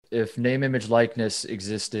if name, image, likeness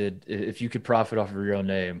existed, if you could profit off of your own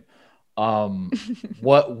name,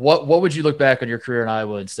 what would you look back on your career in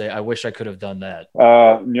Iowa and say, I wish I could have done that?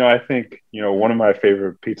 I think, one of my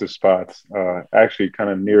favorite pizza spots, actually kind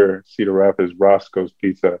of near Cedar Rapids, Roscoe's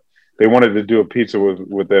Pizza. They wanted to do a pizza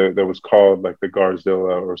that was called like the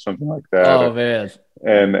Garzilla or something like that. Oh man.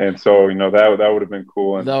 And so, that would have been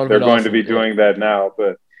cool. And That would have they're been going to awesome. be doing that now,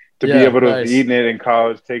 but to be Yeah, able to have nice. eaten it in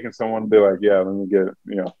college, taking someone to be like, yeah, let me get,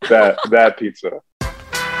 that pizza.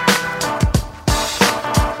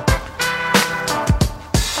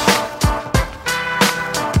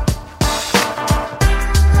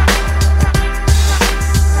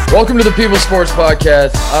 Welcome to the People Sports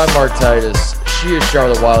Podcast. I'm Mark Titus. She is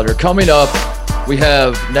Charlotte Wilder. Coming up, we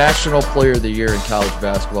have National Player of the Year in college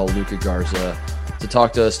basketball, Luka Garza, to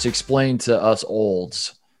talk to us, to explain to us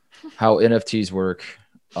olds how NFTs work.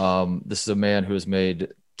 This is a man who has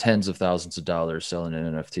made tens of thousands of dollars selling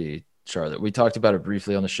an NFT, Charlotte. We talked about it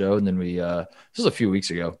briefly on the show, and then this was a few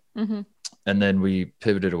weeks ago. Mm-hmm. And then we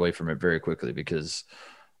pivoted away from it very quickly because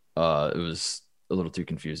it was a little too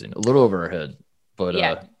confusing, a little over our head. But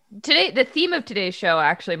yeah. Today, the theme of today's show,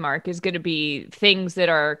 actually, Mark, is going to be things that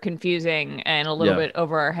are confusing and a little bit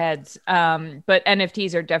over our heads. But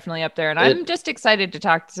NFTs are definitely up there. And I'm just excited to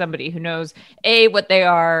talk to somebody who knows A, what they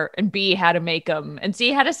are, and B, how to make them, and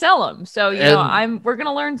C, how to sell them. So, we're going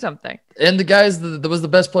to learn something. And the guys that was the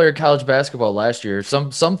best player in college basketball last year.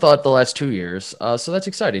 Some thought the last 2 years. So that's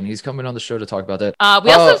exciting. He's coming on the show to talk about that.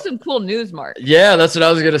 We also have some cool news, Mark. Yeah, that's what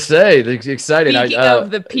I was going to say. It's exciting. Speaking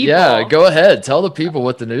of the people. Yeah, go ahead. Tell the people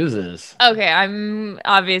what the news is. Okay, I'm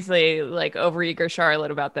obviously like overeager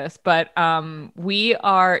Charlotte about this, but we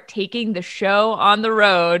are taking the show on the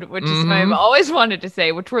road, which is something I've always wanted to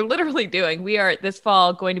say, which we're literally doing. We are this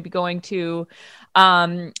fall going to be going to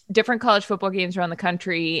different college football games around the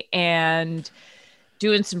country and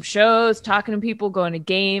doing some shows, talking to people, going to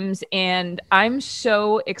games. And I'm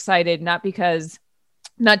so excited, not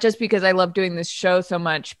just because I love doing this show so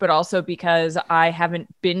much, but also because I haven't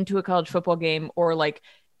been to a college football game or like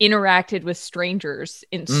interacted with strangers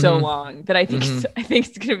in so long that I think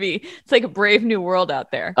it's gonna be, it's like a brave new world out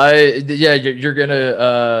there. You're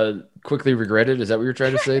gonna quickly regret it. Is that what you're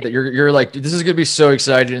trying to say? That you're like, this is gonna be so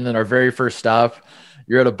exciting, and then our very first stop,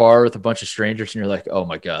 you're at a bar with a bunch of strangers, and you're like, oh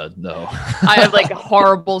my god, no. I have like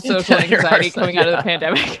horrible social anxiety coming out of the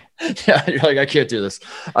pandemic. Yeah, you're like, I can't do this.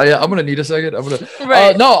 I'm gonna need a second.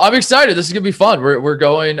 Right. No, I'm excited. This is gonna be fun. We're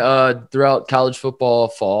going throughout college football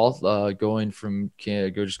fall, going to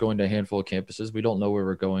a handful of campuses. We don't know where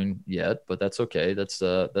we're going yet, but that's okay. That's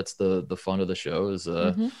the fun of the show is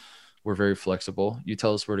we're very flexible. You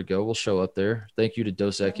tell us where to go, we'll show up there. Thank you to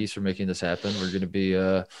Dos Equis for making this happen. We're gonna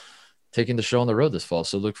be taking the show on the road this fall,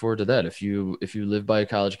 so look forward to that. If you live by a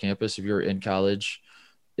college campus, if you're in college,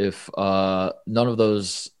 if none of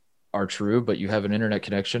those are true, but you have an internet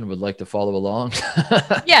connection, would like to follow along.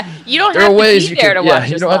 Yeah, you don't have to be there to watch.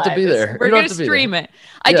 You don't have to be there. We're going to stream it.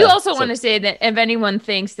 I do also want to say that if anyone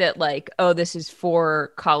thinks that like, oh, this is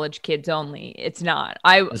for college kids only, it's not.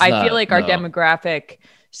 I feel like our demographic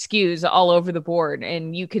skews all over the board,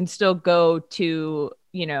 and you can still go to,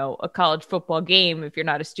 a college football game if you're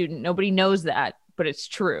not a student. Nobody knows that, but it's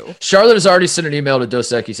true. Charlotte has already sent an email to Dos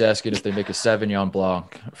Equis asking if they make a Sauvignon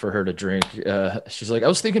Blanc for her to drink. She's like, I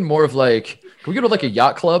was thinking more of like, can we go to like a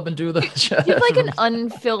yacht club and do the you have like an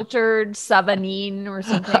unfiltered Sauvignon or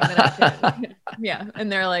something. Yeah.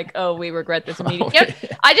 And they're like, oh, we regret this immediately. Okay.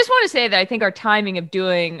 Yep. I just want to say that I think our timing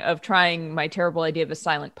of trying my terrible idea of a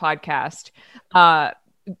silent podcast,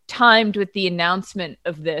 timed with the announcement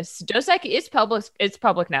of this. Dos Equis is public. It's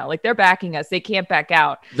public now. Like, they're backing us. They can't back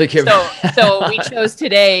out. They can't. So we chose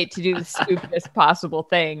today to do the stupidest possible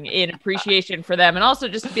thing in appreciation for them, and also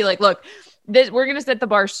just to be like, look, we're gonna set the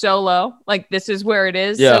bar so low. Like, this is where it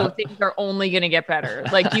is. Yeah. So things are only gonna get better.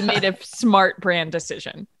 Like, you made a smart brand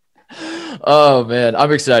decision. Oh man,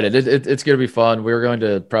 I'm excited. It's gonna be fun. We're going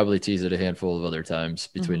to probably tease it a handful of other times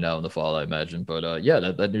between now and the fall, I imagine. But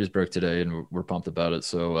that news broke today, and we're pumped about it.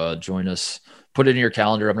 So join us. Put it in your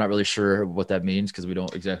calendar. I'm not really sure what that means because we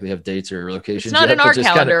don't exactly have dates or locations. It's not yet, in our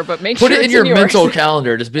calendar, but make put sure it in your mental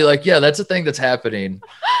calendar. Just be like, yeah, that's a thing that's happening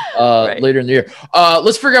later in the year.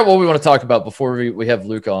 Let's figure out what we want to talk about before we have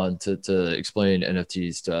Luka on to explain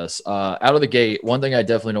NFTs to us. Out of the gate, one thing I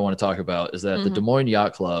definitely don't want to talk about is that the Des Moines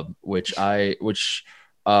Yacht Club, which we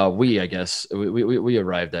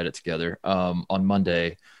arrived at it together on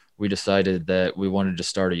Monday. We decided that we wanted to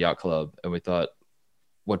start a yacht club, and we thought,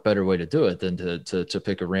 what better way to do it than to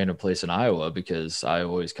pick a random place in Iowa, because I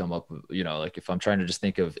always come up with, like if I'm trying to just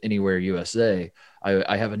think of anywhere USA,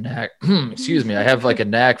 I have a knack, excuse me, I have like a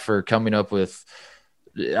knack for coming up with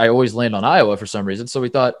I always land on Iowa for some reason. So we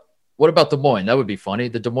thought, what about Des Moines? That would be funny.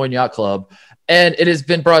 The Des Moines Yacht Club. And it has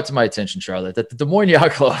been brought to my attention, Charlotte, that the Des Moines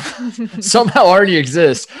Yacht Club somehow already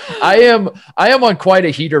exists. I am on quite a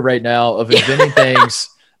heater right now of inventing things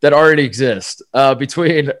that already exist. I'll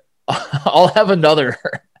have another.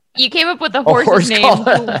 You came up with a horse's name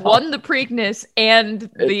who won the Preakness and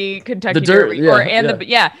the Kentucky Derby,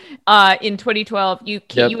 in 2012. You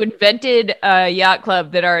invented a yacht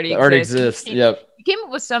club that already exists. Yep. You came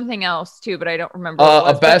up with something else too, but I don't remember.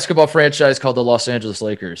 A basketball franchise called the Los Angeles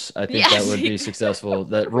Lakers. I think that would be successful.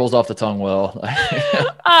 That rolls off the tongue well.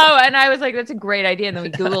 And I was like, that's a great idea. And then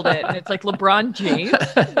we Googled it, and it's like LeBron James.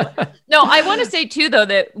 No, I want to say too, though,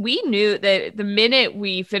 that we knew that the minute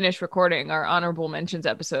we finished recording our honorable mentions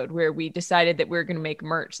episode, where we decided that we were going to make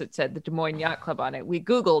merch that said the Des Moines Yacht Club on it, we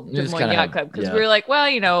Googled Des Moines Yacht Club because we were like,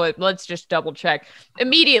 well, let's just double check.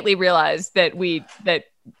 Immediately realized that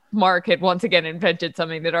Mark had once again invented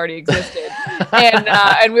something that already existed.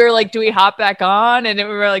 And we were like, do we hop back on? And we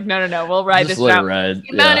were like, no, we'll ride this out. The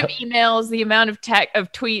amount of emails, the amount of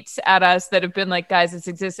tweets at us that have been like, guys, this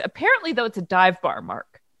exists. Apparently, though, it's a dive bar,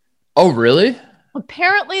 Mark. Oh, really?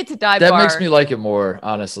 Apparently, it's a dive bar. That makes me like it more,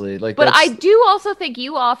 honestly. But I do also think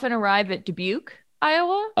you often arrive at Dubuque,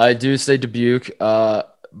 Iowa. I do say Dubuque.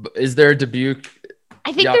 Is there a Dubuque?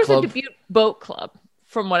 I think there's a Dubuque boat club.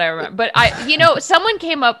 From what I remember, but someone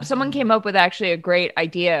came up with actually a great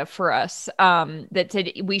idea for us that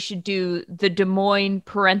said we should do the Des Moines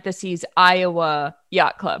Iowa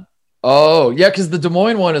Yacht Club. Oh yeah, because the Des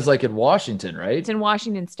Moines one is like in Washington, right? It's in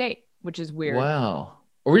Washington State, which is weird. Wow.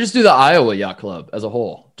 Or we just do the Iowa Yacht Club as a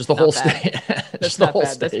whole, just the whole state. That's not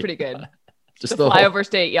bad. That's pretty good. Just the Flyover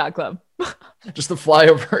State Yacht Club. Just the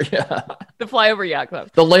flyover, The Flyover Yacht Club.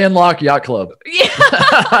 The landlocked yacht club.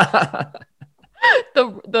 Yeah.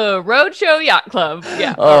 The Roadshow Yacht Club.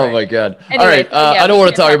 Yeah. Oh my God. Anyway, all right. I don't want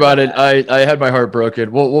to talk about it. I had my heart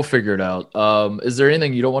broken. We'll figure it out. Is there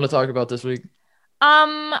anything you don't want to talk about this week?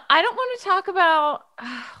 I don't want to talk about.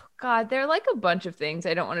 Oh God, there are like a bunch of things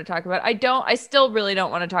I don't want to talk about. I still really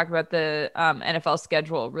don't want to talk about the NFL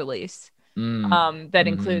schedule release. That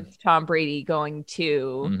includes Tom Brady going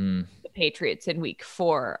to the Patriots in week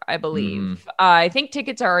 4, I believe. I think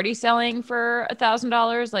tickets are already selling for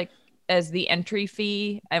 $1,000, like as the entry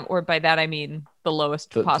fee, or by that I mean the lowest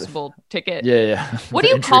possible ticket. Yeah. What do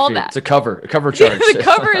you call that? It's a cover charge. The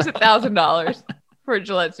cover is $1,000 for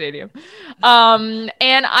Gillette Stadium. And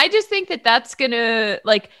I just think that that's gonna,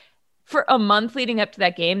 like, for a month leading up to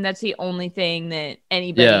that game, that's the only thing that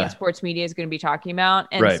anybody in sports media is going to be talking about.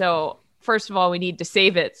 And so first of all, we need to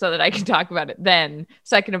save it so that I can talk about it then.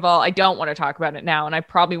 Second of all, I don't want to talk about it now, and I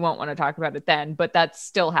probably won't want to talk about it then, but that's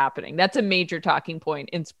still happening. That's a major talking point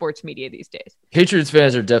in sports media these days. Patriots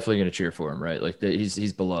fans are definitely going to cheer for him, right? Like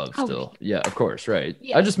he's beloved still. Yeah, of course, right.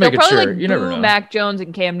 Yeah. I just make it sure. You never know. Mac Jones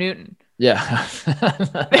and Cam Newton. Yeah.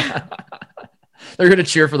 They're going to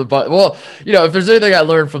cheer for the well, if there's anything I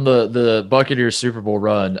learned from the Buccaneers Super Bowl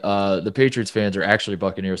run, the Patriots fans are actually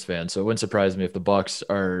Buccaneers fans. So it wouldn't surprise me if the Bucs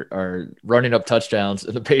are running up touchdowns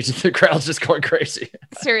and the crowd's just going crazy.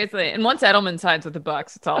 Seriously. And once Edelman signs with the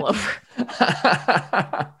Bucs, it's all over.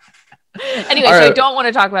 Anyway, so I don't want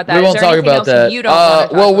to talk about that. We won't talk about that. You don't want to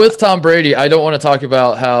talk about with Tom Brady, I don't want to talk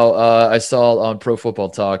about how I saw on Pro Football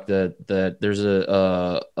Talk that there's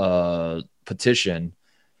a petition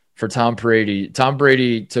for Tom Brady. Tom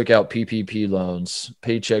Brady took out PPP loans,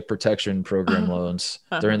 Paycheck Protection Program loans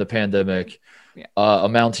during the pandemic,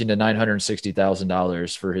 amounting to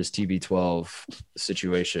 $960,000 for his TB12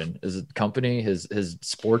 situation. His company, his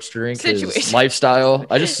sports drink, his lifestyle.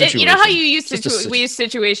 You know how you used we use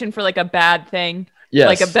situation for like a bad thing.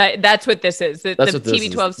 Yes. That's what this is. The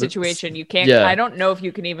TB12 situation. You can't. I don't know if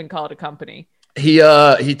you can even call it a company. He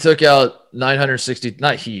took out 960,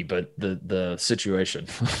 not he, but the situation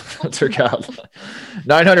took out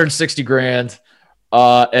 960 grand.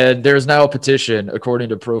 And there's now a petition, according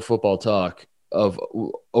to Pro Football Talk, of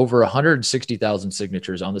over 160,000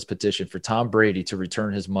 signatures on this petition for Tom Brady to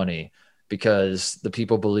return his money, because the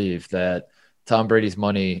people believe that Tom Brady's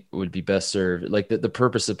money would be best served. Like the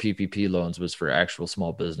purpose of PPP loans was for actual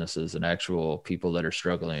small businesses and actual people that are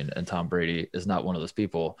struggling. And Tom Brady is not one of those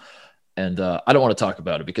people. And I don't want to talk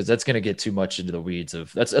about it because that's going to get too much into the weeds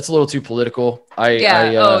of that's a little too political.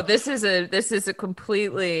 This is a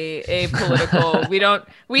completely apolitical.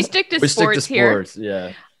 We stick to sports here.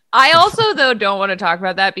 Yeah. I also, though, don't want to talk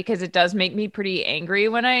about that because it does make me pretty angry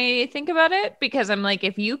when I think about it, because I'm like,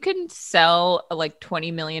 if you can sell a like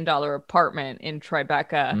 $20 million apartment in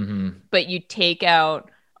Tribeca, but you take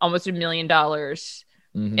out almost $1 million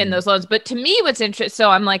in those loans. But to me, what's interesting, so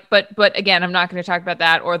I'm like, but again, I'm not going to talk about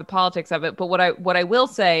that or the politics of it. But what I will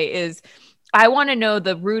say is I want to know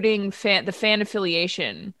the the fan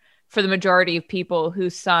affiliation for the majority of people who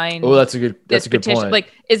signed. Oh, that's a good petition. point.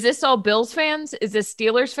 Like, is this all Bills fans? Is this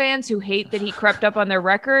Steelers fans who hate that he crept up on their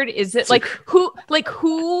record? Is it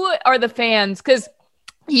who are the fans? Because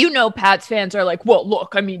Pats fans are like, well,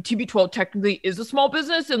 look, I mean, TB12 technically is a small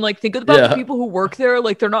business, and like, think about the people who work there.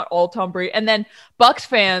 Like, they're not all Tom Brady. And then Bucks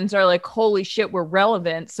fans are like, holy shit, we're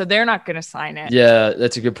relevant, so they're not going to sign it. Yeah,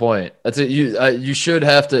 that's a good point. That's it. You should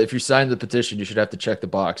have to, if you sign the petition, you should have to check the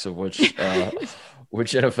box of which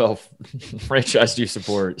NFL franchise do you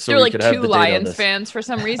support. So they're we could have two the Lions fans for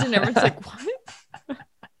some reason. Everyone's like, what?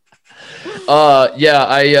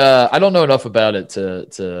 I don't know enough about it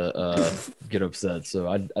to get upset, so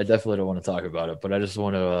I definitely don't want to talk about it. But I just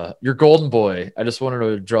want to your golden boy. I just wanted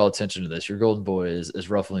to draw attention to this. Your golden boy is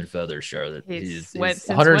ruffling feathers, Charlotte. He's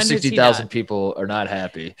 160,000 people are not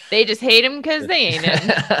happy. They just hate him because they ain't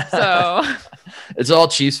him. So it's all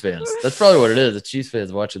Chiefs fans. That's probably what it is. The Chiefs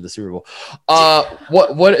fans watching the Super Bowl.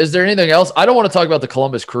 What is there anything else? I don't want to talk about the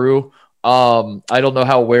Columbus Crew. I don't know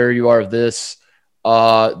how aware you are of this.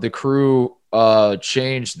 The Crew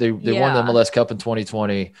changed. They won the MLS Cup in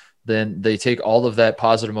 2020. Then they take all of that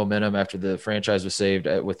positive momentum after the franchise was saved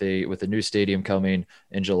with a new stadium coming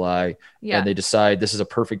in July, and they decide this is a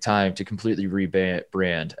perfect time to completely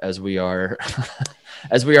rebrand as we are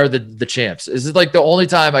the champs. This is like the only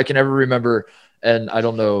time I can ever remember, and I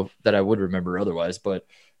don't know that I would remember otherwise, but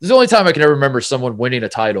this is the only time I can ever remember someone winning a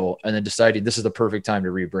title and then deciding this is the perfect time to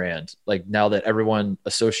rebrand. Like, now that everyone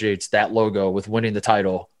associates that logo with winning the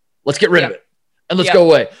title, let's get rid of it and let's go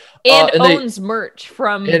away. And owns merch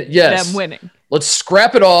from them winning. Let's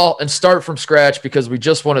scrap it all and start from scratch because we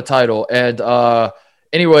just won a title. And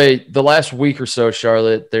anyway, the last week or so,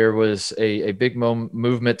 Charlotte, there was a big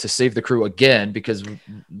movement to save the Crew again because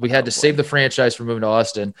we had to save the franchise from moving to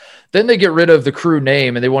Austin. Then they get rid of the Crew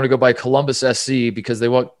name and they want to go by Columbus SC because they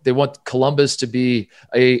want Columbus to be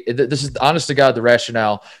this is honest to God the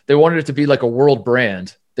rationale. They wanted it to be like a world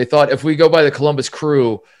brand. They thought if we go by the Columbus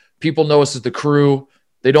Crew, people know us as the Crew.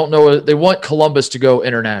 They don't know. They want Columbus to go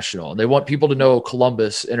international. They want people to know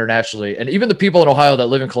Columbus internationally. And even the people in Ohio that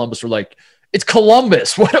live in Columbus were like, it's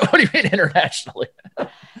Columbus. What do you mean internationally?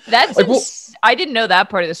 That's like, I didn't know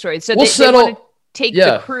that part of the story. So they want to take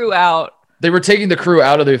the Crew out. They were taking the Crew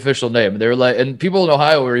out of the official name. They were like, and people in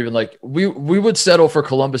Ohio were even like, we would settle for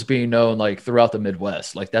Columbus being known like throughout the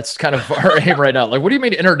Midwest. Like, that's kind of our aim right now. Like, what do you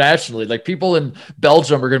mean internationally? Like, people in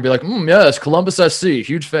Belgium are going to be like, yes, Columbus SC,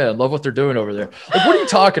 huge fan, love what they're doing over there. Like, what are you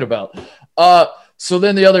talking about? So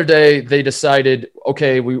then the other day they decided,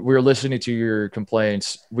 okay, we're listening to your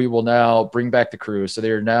complaints. We will now bring back the Crew. So they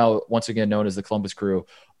are now once again known as the Columbus Crew.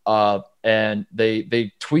 And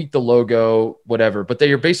they tweaked the logo, whatever, but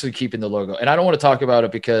they are basically keeping the logo. And I don't want to talk about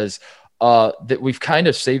it because that we've kind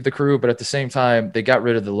of saved the Crew, but at the same time, they got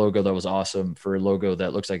rid of the logo that was awesome for a logo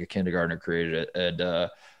that looks like a kindergartner created it. And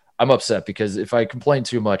I'm upset because if I complain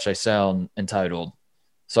too much, I sound entitled.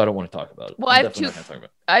 So I don't want to talk about it. Well, I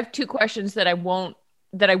have two questions that I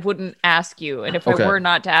wouldn't ask you. And if I were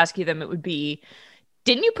not to ask you them, it would be,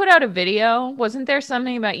 didn't you put out a video? Wasn't there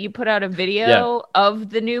something about you put out a video of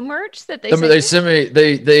the new merch that they sent me?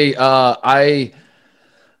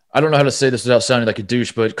 I don't know how to say this without sounding like a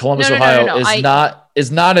douche, but Columbus, Ohio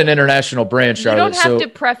is not an international brand, Charlotte. You don't have to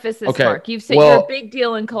preface this, Mark. You've said you're a big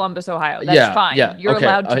deal in Columbus, Ohio. That's fine. Yeah, you're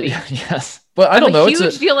allowed to be. Yes. But I don't know. It's a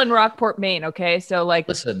huge deal in Rockport, Maine. Okay. So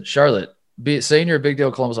listen, Charlotte, saying you're a big deal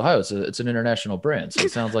in Columbus, Ohio, it's an international brand. So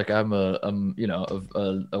it sounds like I'm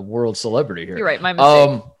a world celebrity here. You're right. My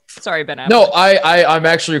mistake. Sorry, Ben. No, I'm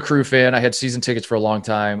actually a Crew fan. I had season tickets for a long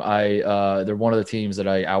time. They're one of the teams that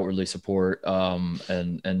I outwardly support,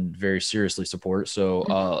 and very seriously support.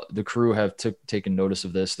 So the Crew have taken notice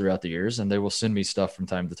of this throughout the years, and they will send me stuff from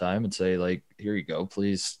time to time and say, like, here you go,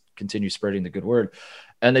 please continue spreading the good word.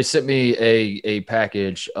 And they sent me a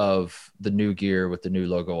package of the new gear with the new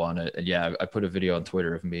logo on it. And I put a video on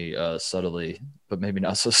Twitter of me subtly, but maybe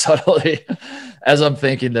not so subtly. As I'm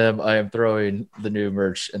thanking them, I am throwing the new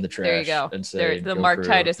merch in the trash. There you go. And saying, the Mark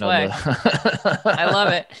Titus way. I love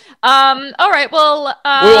it. All right. Well,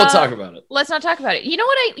 we won't talk about it. Let's not talk about it. You know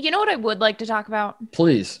what I would like to talk about?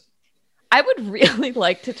 Please. I would really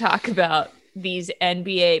like to talk about these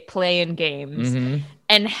NBA play-in games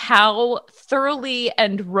and how thoroughly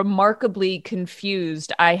and remarkably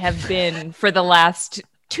confused I have been for the last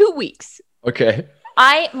 2 weeks. Okay.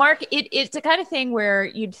 Mark, it's the kind of thing where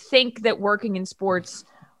you'd think that working in sports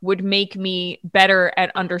would make me better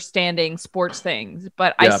at understanding sports things,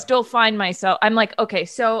 but I still find myself, I'm like, okay,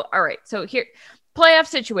 so, all right. So here, playoff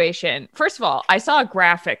situation. First of all, I saw a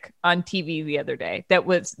graphic on TV the other day that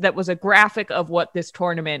was a graphic of what this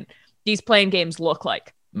tournament, these playing games look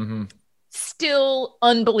like. Mm-hmm. Still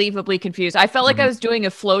unbelievably confused. I felt like I was doing a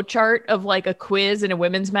flow chart of like a quiz in a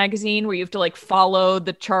women's magazine where you have to like follow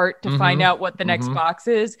the chart to find out what the next box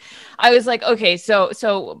is. I was like, okay, so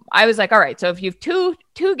I was like, all right, so if you have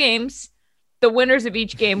two games, the winners of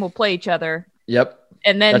each game will play each other. Yep.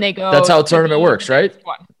 And then they go. That's how a tournament works, right?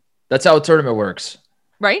 That's how a tournament works.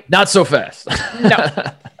 Right? Not so fast. No.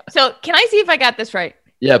 So can I see if I got this right?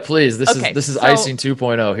 Yeah, please. This is icing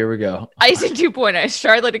 2.0. Here we go. Icing 2.0.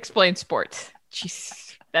 Charlotte explains sports.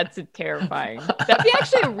 Jeez, that's terrifying. That'd be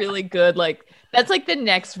actually a really good, like, that's like the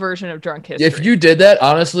next version of drunk history. If you did that,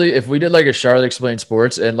 honestly, if we did like a Charlotte explain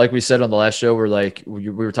sports, and like we said on the last show, we're like, we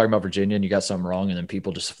were talking about Virginia and you got something wrong and then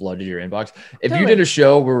people just flooded your inbox. If you did a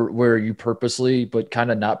show where you purposely, but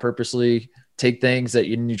kind of not purposely, take things that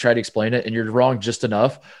you try to explain it and you're wrong just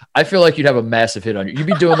enough, I feel like you'd have a massive hit on you. You'd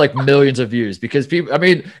be doing like millions of views because people, I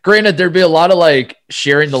mean, granted, there'd be a lot of like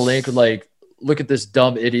sharing the link, like, look at this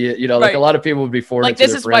dumb idiot, you know, like a lot of people would be forwarding. Like,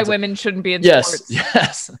 this is why women shouldn't be in sports.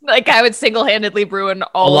 Yes. Like, I would single-handedly ruin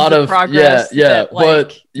all of the progress. Yeah. That, like,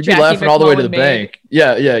 but you'd be laughing all the way to the bank.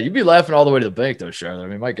 Yeah. You'd be laughing all the way to the bank though, Charlotte. I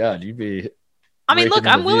mean, my God, you'd be. I mean, look,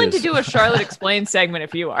 I'm willing to do a Charlotte Explains segment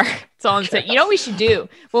if you are. That's all I'm saying. You know what we should do?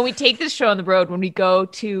 When we take this show on the road, when we go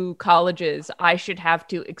to colleges, I should have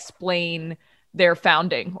to explain their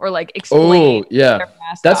founding or like explain. Oh, yeah.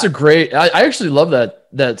 That's a great, I actually love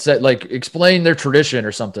that set, like explain their tradition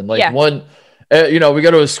or something. Like one, you know, we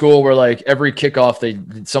go to a school where like every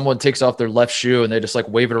kickoff, someone takes off their left shoe and they just like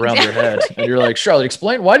wave it around their head. And you're like, Charlotte,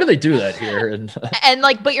 explain, why do they do that here? And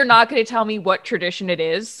like, but you're not going to tell me what tradition it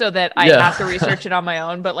is so that I have to research it on my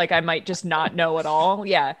own, but like, I might just not know at all.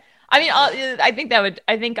 Yeah. I mean, I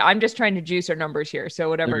think I'm just trying to juice our numbers here. So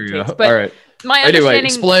whatever it takes. But all right. My understanding.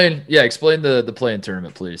 Explain the play-in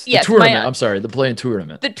tournament, please. Yes, the tournament. I'm sorry, the play-in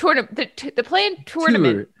tournament. The play-in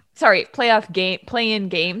tournament. Sorry, play-in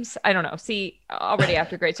games. I don't know. See, already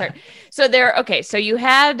after a great start. So so you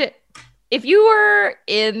had, if you were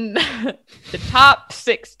in the top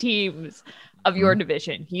 6 teams of your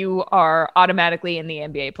division, you are automatically in the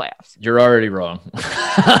NBA playoffs. You're already wrong.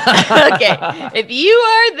 Okay. If you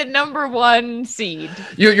are the number 1 seed.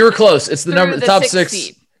 You're close. It's the top 6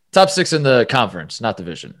 seed. Top 6 in the conference, not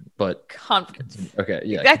division, but conference. Okay,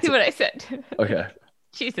 yeah. Exactly what I said. Okay.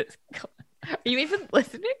 Jesus. Are you even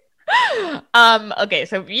listening? Okay,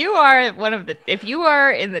 so if you are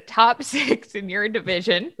in the top 6 in your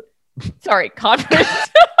division, sorry, conference.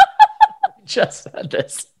 Just said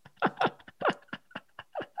this.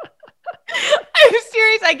 I'm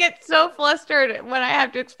serious. I get so flustered when I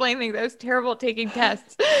have to explain things. I was terrible at taking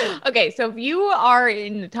tests. Okay, so if you are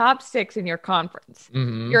in the top 6 in your conference,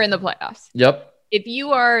 you're in the playoffs. Yep. If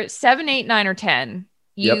you are 7, 8, 9, or 10,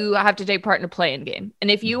 you have to take part in a play-in game. And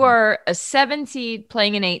if you are a 7 seed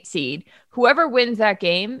playing an 8 seed, whoever wins that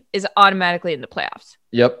game is automatically in the playoffs.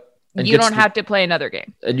 Yep. And you don't have to play another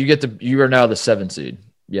game. And you are now the 7 seed.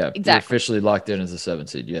 Yeah, exactly. You're officially locked in as a 7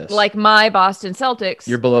 seed. Yes, like my Boston Celtics,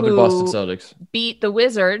 your beloved Boston Celtics, beat the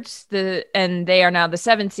Wizards. And they are now the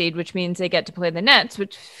 7 seed, which means they get to play the Nets,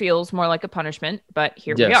 which feels more like a punishment. But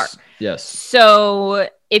here we are. Yes. So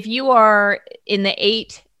if you are in the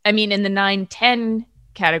 9-10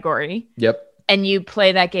 category, and you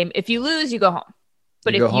play that game, if you lose, you go home.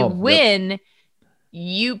 But if you win,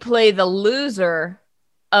 you play the loser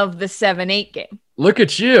of the 7-8 game. Look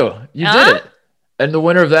at you! You did it. And the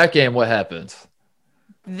winner of that game, what happens?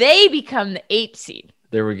 They become the 8 seed.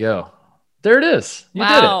 There we go. There it is. You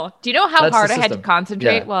did it. Do you know how hard I had to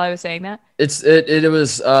concentrate while I was saying that? It's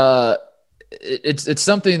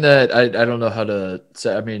something that I don't know how to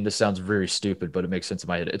say. I mean, this sounds very stupid, but it makes sense in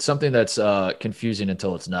my head. It's something that's confusing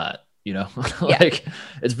until it's not. You know, like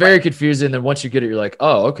it's very confusing. Then once you get it, you're like,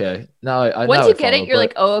 oh, okay. Now once you get it, you're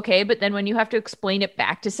like, oh, okay. But then when you have to explain it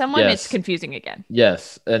back to someone, it's confusing again.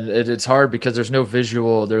 Yes, and it's hard because there's no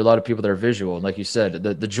visual. There are a lot of people that are visual, and like you said,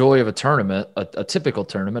 the joy of a tournament, a typical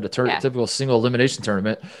tournament, typical single elimination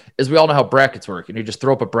tournament, is we all know how brackets work, and you just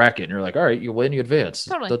throw up a bracket, and you're like, all right, you win, you advance.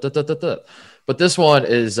 Totally. But this one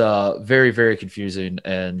is very, very confusing,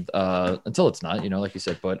 and until it's not, you know, like you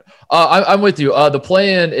said. But I'm with you. The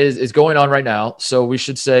play-in is going on right now, so we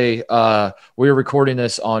should say we are recording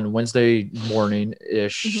this on Wednesday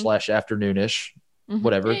morning-ish / afternoon-ish,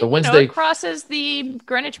 whatever. The Wednesday it crosses the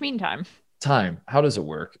Greenwich Mean Time. How does it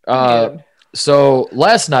work? So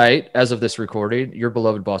last night, as of this recording, your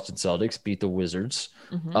beloved Boston Celtics beat the Wizards.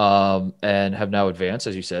 And have now advanced,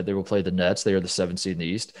 as you said. They will play the Nets. They are the 7 seed in the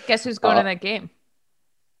East. Guess who's going to that game?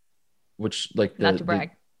 Which, like, not to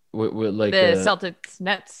brag. like the Celtics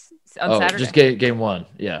Nets on Saturday. Just game one.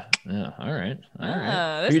 Yeah. All right. Who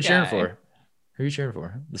are you cheering for? Who are you cheering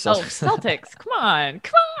for? The Celtics. Celtics. Come on.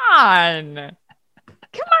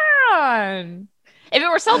 If it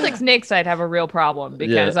were Celtics Knicks, I'd have a real problem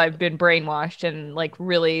because I've been brainwashed and like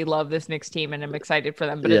really love this Knicks team and I'm excited for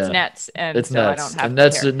them. But it's Nets, and it's so Nets. I don't have.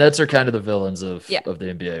 And Nets are kind of the villains of the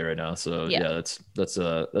NBA right now. So that's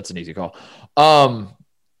an easy call.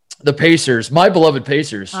 The Pacers, my beloved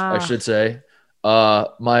Pacers, I should say.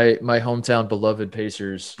 My hometown beloved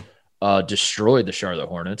Pacers destroyed the Charlotte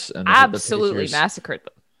Hornets and absolutely massacred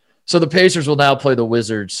them. So the Pacers will now play the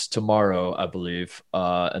Wizards tomorrow, I believe.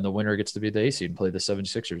 And the winner gets to be the A seed and play the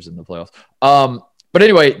 76ers in the playoffs. But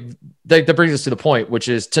anyway, that brings us to the point, which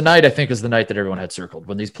is tonight, I think, is the night that everyone had circled.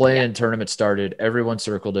 When these play-in tournaments started, everyone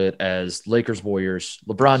circled it as Lakers Warriors,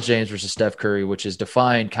 LeBron James versus Steph Curry, which is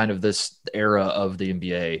defined kind of this era of the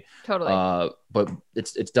NBA. Totally. But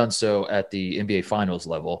it's done so at the NBA Finals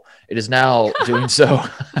level. It is now doing so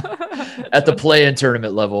at the play-in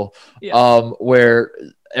tournament level, where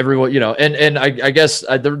everyone, and I guess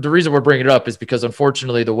the reason we're bringing it up is because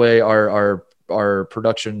unfortunately the way our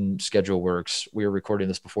production schedule works, we are recording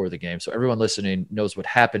this before the game, so everyone listening knows what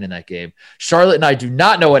happened in that game. Charlotte and I do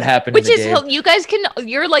not know what happened. Which is game. You guys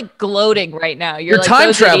you're like gloating right now. You're like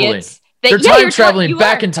time traveling. You're time traveling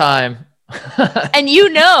back in time. And you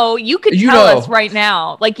could tell us right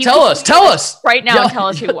now. Like tell us right now. Tell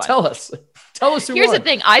us who won. Tell us who Here's won. the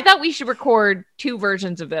thing. I thought we should record two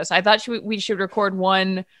versions of this. I thought we should record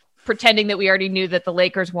one pretending that we already knew that the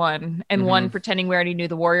Lakers won and one pretending we already knew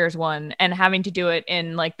the Warriors won and having to do it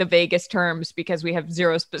in like the vaguest terms because we have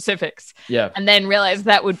zero specifics. Yeah. And then realize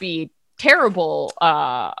that would be terrible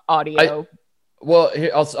audio.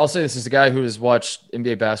 I'll say this as a guy who has watched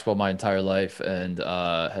NBA basketball my entire life and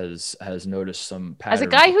has noticed some patterns. As a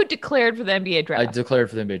guy who declared for the NBA draft. I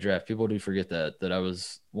declared for the NBA draft. People do forget that I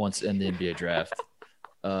was once in the NBA draft.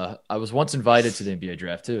 I was once invited to the NBA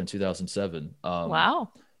draft too in 2007.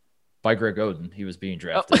 Wow. By Greg Oden. He was being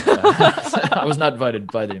drafted. I was not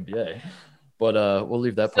invited by the NBA, but we'll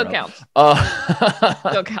leave that part out.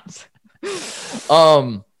 Still counts.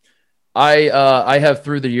 I have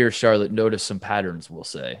through the years, Charlotte, noticed some patterns, we'll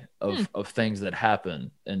say, of things that happen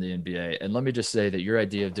in the NBA. And let me just say that your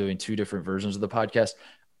idea of doing two different versions of the podcast,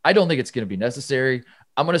 I don't think it's going to be necessary.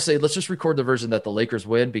 I'm going to say, let's just record the version that the Lakers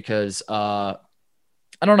win because I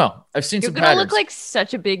don't know. I've seen some patterns. You're going to look like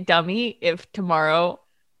such a big dummy if tomorrow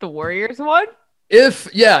the Warriors won. If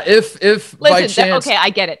listen, by chance, okay, I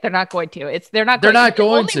get it. They're not going to. The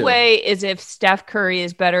only way is if Steph Curry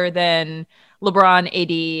is better than LeBron,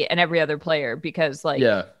 AD, and every other player because,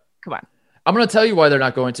 come on. I'm going to tell you why they're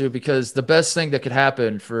not going to, because the best thing that could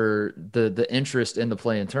happen for the interest in the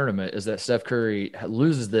play-in tournament is that Steph Curry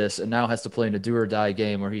loses this and now has to play in a do-or-die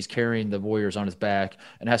game where he's carrying the Warriors on his back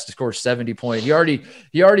and has to score 70 points. He already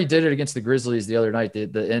did it against the Grizzlies the other night,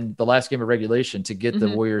 in the last game of regulation, to get the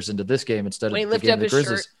Warriors into this game instead of the game of the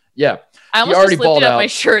Grizzlies. Shirt. Yeah. I almost just lifted up my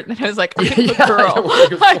shirt and I was like, I'm a girl.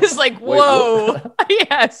 I was like, whoa.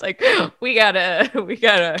 Yeah, it's like we gotta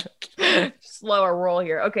slow our roll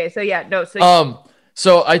here. Okay, so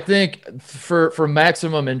so I think for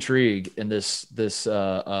maximum intrigue in this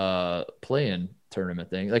play-in tournament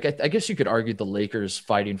thing, like I guess you could argue the Lakers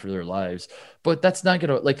fighting for their lives, but that's not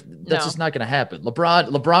gonna just not gonna happen.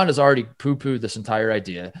 LeBron has already poo-pooed this entire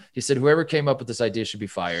idea. He said whoever came up with this idea should be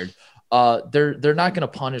fired. They're not going to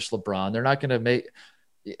punish LeBron. They're not going to make,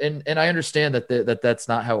 and I understand that's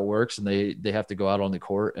not how it works, and they have to go out on the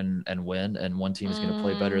court and win, and one team is going to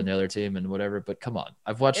play better than the other team and whatever. But come on,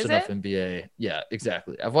 I've watched enough NBA. Yeah,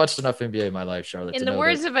 exactly. I've watched enough NBA in my life, Charlotte. In the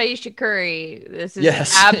words of Aisha Curry, this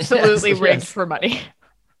is absolutely rigged for money.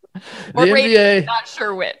 Or the NBA, not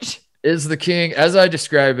sure which. Is the king, as I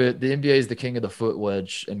describe it, the NBA is the king of the foot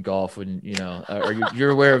wedge in golf. When you're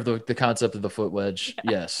aware of the concept of the foot wedge? Yeah.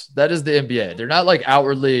 Yes, that is the NBA. They're not like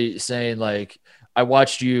outwardly saying like, I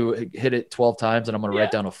watched you hit it 12 times and I'm going to write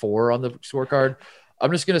down a 4 on the scorecard.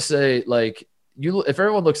 I'm just going to say like, if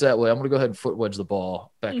everyone looks that way, I'm going to go ahead and foot wedge the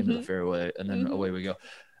ball back into the fairway and then away we go.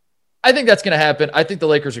 I think that's going to happen. I think the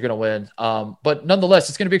Lakers are going to win. But nonetheless,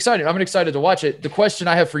 it's going to be exciting. I'm excited to watch it. The question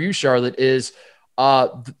I have for you, Charlotte, is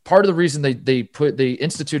part of the reason they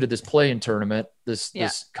instituted this play-in tournament,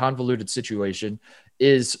 this convoluted situation,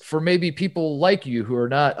 is for maybe people like you who are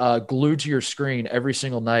not glued to your screen every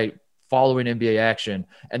single night following NBA action,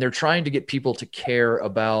 and they're trying to get people to care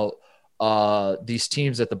about these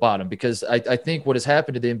teams at the bottom. Because I think what has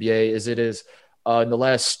happened to the NBA is it is in the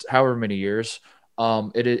last however many years,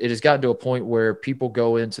 it has gotten to a point where people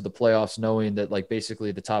go into the playoffs knowing that like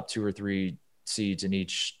basically the top 2 or 3 seeds in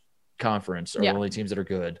each conference are the only teams that are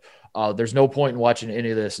good. There's no point in watching any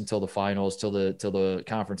of this until the finals, till the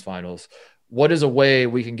conference finals. What is a way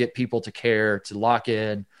we can get people to care, to lock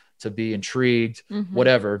in, to be intrigued,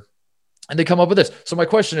 whatever? And they come up with this. So my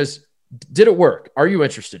question is, did it work? Are you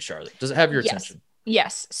interested, Charlotte? Does it have your attention?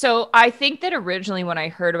 Yes. So I think that originally when I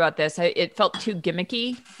heard about this, it felt too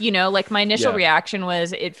gimmicky. Like my initial reaction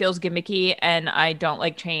was it feels gimmicky and I don't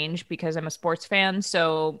like change because I'm a sports fan.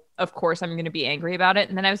 So of course I'm going to be angry about it.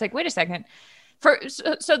 And then I was like, wait a second.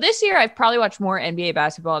 So this year I've probably watched more NBA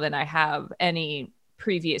basketball than I have any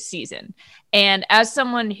previous season. And as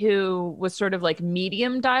someone who was sort of like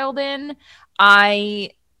medium dialed in,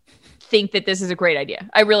 I think that this is a great idea.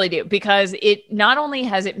 I really do, because it not only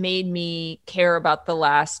has it made me care about the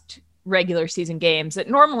last regular season games that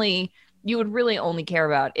normally you would really only care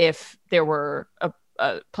about if there were a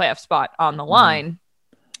playoff spot on the line,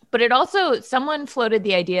 but it also, someone floated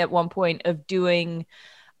the idea at one point of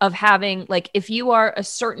having, like, if you are a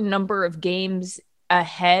certain number of games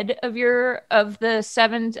ahead of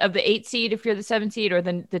the 8 seed if you're the 7 seed, or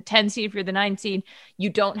the 10 seed if you're the 9 seed, you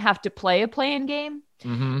don't have to play a play-in game.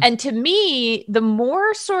 And to me, the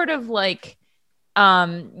more sort of like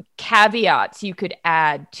caveats you could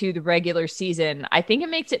add to the regular season, I think it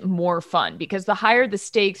makes it more fun, because the higher the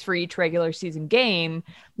stakes for each regular season game,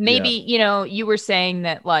 maybe, you were saying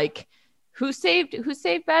that, like, who saved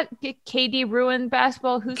KD ruined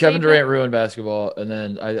basketball? Kevin Durant ruined basketball, and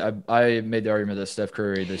then I made the argument that Steph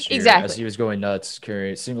Curry this year, as he was going nuts,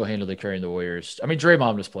 single-handedly carrying the Warriors. I mean,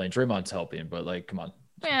 Draymond was playing. Draymond's helping, but, like, come on.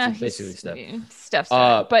 Yeah, basically Steph's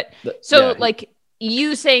like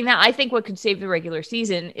you saying that, I think what could save the regular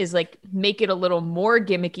season is, like, make it a little more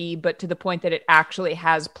gimmicky, but to the point that it actually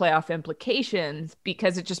has playoff implications,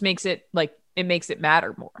 because it just makes it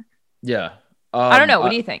matter more. Yeah. I don't know.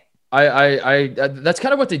 What do you think? I that's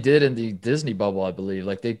kind of what they did in the Disney bubble, I believe.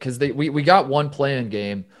 Like we got one play-in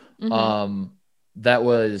game. That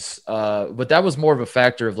was but that was more of a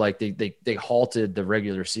factor of, like, they halted the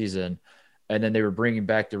regular season, and then they were bringing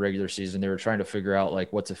back the regular season. They were trying to figure out,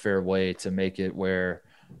 like, what's a fair way to make it where,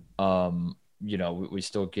 we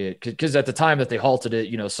still get, because at the time that they halted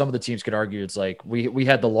it, some of the teams could argue it's like we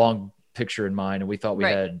had the long picture in mind and we thought we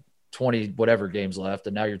had 20 whatever games left,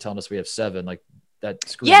 and now you're telling us we have 7. Like, that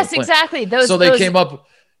screws. Yes, exactly. They came up.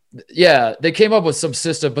 Yeah, they came up with some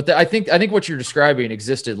system, but I think what you're describing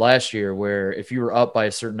existed last year, where if you were up by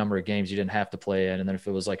a certain number of games, you didn't have to play in, and then if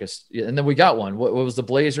it was like and then we got one. What was the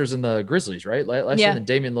Blazers and the Grizzlies, right? Last year, and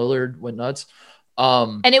Damian Lillard went nuts.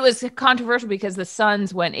 And it was controversial because the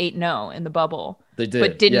Suns went 8-0 in the bubble. They did,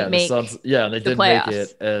 but didn't make. They didn't make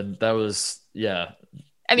it, and that was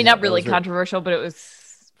I mean, not really controversial, but it was.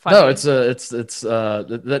 Funny. No, it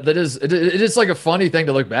is like a funny thing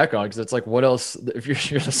to look back on, because it's like, what else? If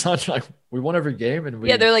you're the Suns, like, we won every game, and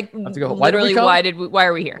they're like, have to go, why are we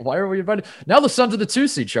here? Why are we invited? Now the Suns are the 2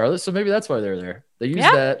 seed, Charlotte, so maybe that's why they're there. They used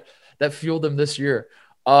that fueled them this year.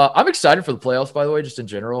 I'm excited for the playoffs, by the way, just in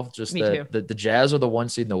general. Just that the Jazz are the 1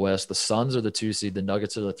 seed in the West, the Suns are the 2 seed, the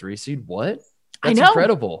Nuggets are the 3 seed. What? That's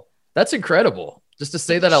incredible. That's incredible. Just to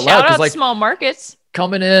say that out loud, because, like, small markets.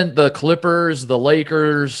 Coming in, the Clippers, the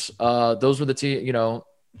Lakers, those were the team,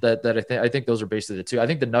 that I think those are basically the 2. I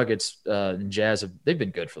think the Nuggets and Jazz they've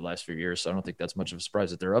been good for the last few years, so I don't think that's much of a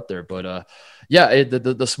surprise that they're up there. But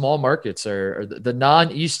the small markets are the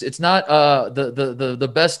non-East. It's not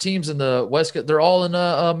the best teams in the West. They're all in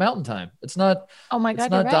Mountain Time. It's not. Oh my God,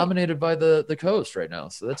 it's not dominated by the coast right now.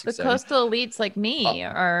 So that's exciting. Coastal elites like me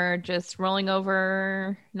are just rolling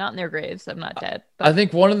over, not in their graves. I'm not dead. But. I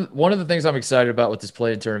think one of the things I'm excited about with this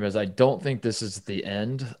play-in tournament is I don't think this is the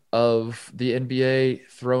end of the NBA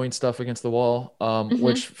throwing stuff against the wall.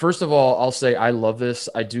 Which, first of all, I'll say I love this.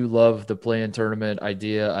 I do love the play-in tournament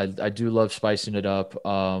idea. I do love spicing it up.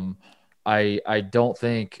 I don't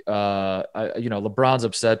think LeBron's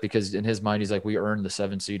upset because in his mind he's like, we earned the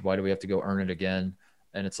 7 seed. Why do we have to go earn it again?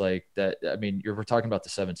 And it's like that. I mean, we're talking about the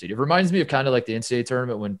 7 seed. It reminds me of kind of like the NCAA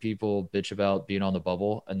tournament when people bitch about being on the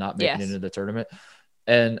bubble and not making it into the tournament.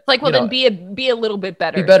 And it's like, then be a little bit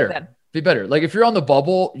better. Be better. Be better. Like, if you're on the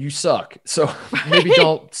bubble, you suck. So maybe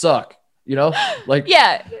don't suck. Like,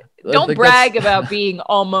 don't brag about being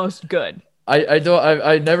almost good.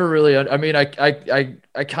 I never really. I mean,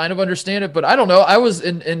 I kind of understand it, but I don't know. I was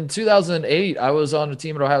in 2008. I was on a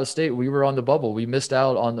team at Ohio State. We were on the bubble. We missed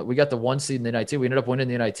out on we got the 1 seed in the NIT. We ended up winning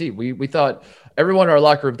the NIT. We thought everyone in our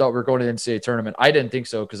locker room thought we were going to the NCAA tournament. I didn't think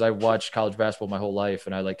so because I watched college basketball my whole life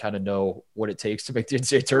and I like kind of know what it takes to make the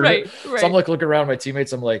NCAA tournament. Right. So I'm like looking around at my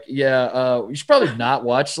teammates. I'm like, you should probably not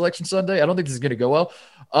watch Selection Sunday. I don't think this is going to go well.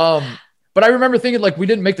 But I remember thinking like we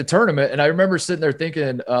didn't make the tournament, and I remember sitting there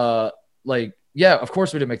thinking, like, yeah, of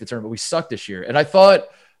course we didn't make the tournament. We sucked this year. And I thought,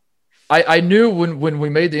 I knew when we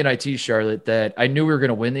made the NIT, Charlotte, that I knew we were going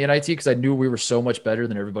to win the NIT because I knew we were so much better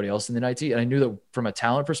than everybody else in the NIT. And I knew that from a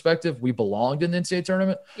talent perspective, we belonged in the NCAA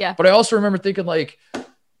tournament. Yeah. But I also remember thinking, like,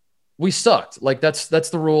 we sucked. Like, that's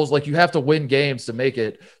the rules. Like, you have to win games to make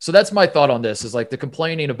it. So that's my thought on this, is like the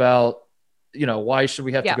complaining about, you know, why should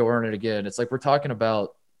we have to go earn it again? It's like, we're talking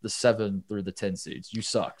about the 7 through the 10 seeds. You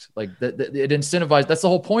sucked. Like, it incentivized. That's the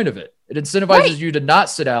whole point of it. It incentivizes you to not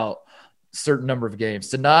sit out certain number of games,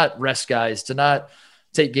 to not rest guys, to not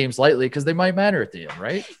take games lightly because they might matter at the end,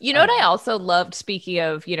 right? You know what I also loved, speaking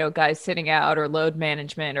of, you know, guys sitting out or load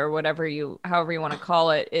management or however you want to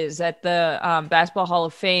call it, is at the Basketball Hall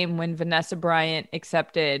of Fame when Vanessa Bryant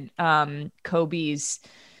accepted Kobe's,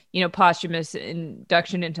 you know, posthumous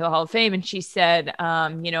induction into the Hall of Fame. And she said,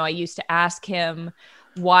 you know, I used to ask him,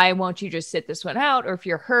 why won't you just sit this one out? Or if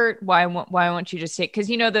you're hurt, why won't you just sit? Because,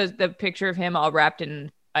 you know, the picture of him all wrapped in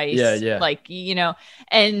ice, like, you know,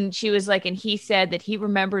 and she was like, and he said that he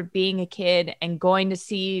remembered being a kid and going to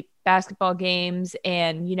see basketball games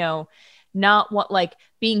and, you know, not what, like,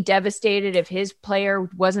 being devastated if his player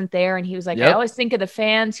wasn't there. And he was like, I always think of the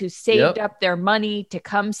fans who saved up their money to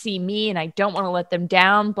come see me and I don't want to let them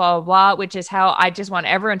down, blah, blah, blah, which is how I just want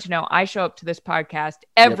everyone to know I show up to this podcast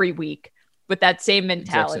every week with that same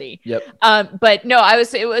mentality. But no,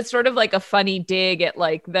 it was sort of like a funny dig at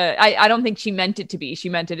like I don't think she meant it to be. She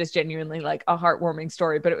meant it as genuinely like a heartwarming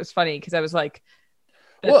story, but it was funny because I was like,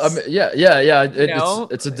 well, I mean,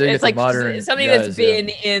 it's a dig at like the modern something guys, that's been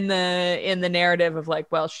in the narrative of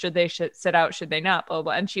like, well, should they sit out? Should they not? Blah,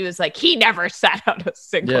 blah. And she was like, he never sat out a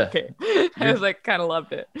single game. I was like, kind of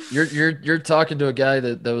loved it. You're talking to a guy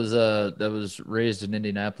that was raised in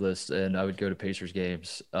Indianapolis, and I would go to Pacers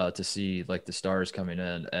games to see like the stars coming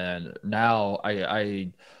in, and now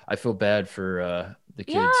I feel bad for the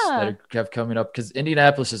kids that have coming up, because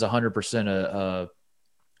Indianapolis is 100%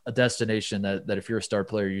 a destination that if you're a star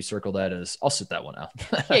player, you circle that as, I'll sit that one out.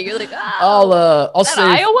 Yeah, you're like, I'll say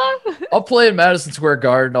Iowa. I'll play in Madison Square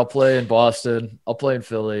Garden. I'll play in Boston. I'll play in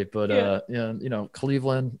Philly. But you know,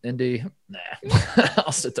 Cleveland, Indy, nah.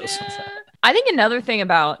 I'll sit those ones out. I think another thing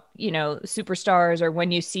about, you know, superstars or when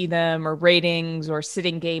you see them or ratings or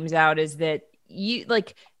sitting games out is that you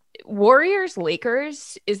like Warriors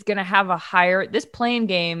Lakers is going to have this playing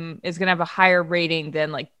game is going to have a higher rating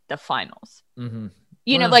than like the finals. Mm-hmm.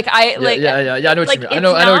 You know, like I like, I know what like, you mean. I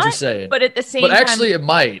know what you're saying. But at the same time, actually, it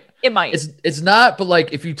might. It's not. But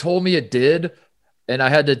like, if you told me it did, and I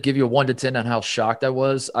had to give you a 1 to 10 on how shocked I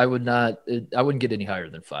was, I would not. I wouldn't get any higher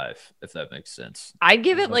than 5, if that makes sense. I'd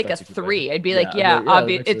give it like a 3. I'd be like,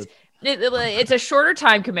 obvious. It's a shorter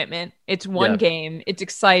time commitment. It's one game. It's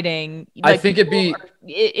exciting. Like, I think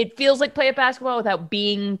it feels like playoff basketball without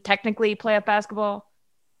being technically playoff basketball.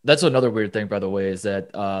 That's another weird thing, by the way, is that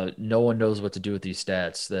no one knows what to do with these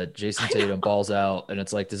stats. That Jason Tatum balls out, and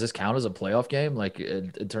it's like, does this count as a playoff game? Like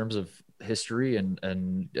in terms of history, and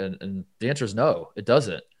the answer is no, it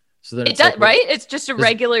doesn't. So then it does, right? It's just a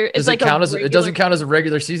regular. It doesn't count as a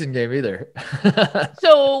regular season game either.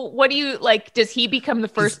 So what do you like? Does he become the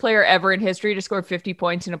first player ever in history to score 50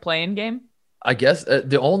 points in a play-in game? I guess I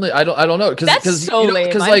don't know, because so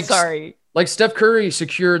lame. I'm sorry. Like Steph Curry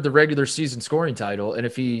secured the regular season scoring title, and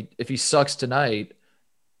if he sucks tonight,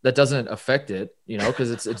 that doesn't affect it, you know,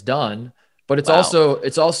 because it's done. But it's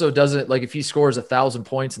also doesn't, like, if he scores 1,000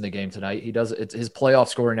 points in the game tonight, his playoff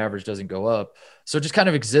scoring average doesn't go up. So it just kind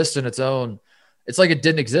of exists in its own. It's like it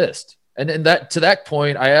didn't exist. And that, to that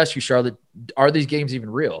point, I ask you, Charlotte, are these games even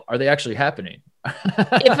real? Are they actually happening?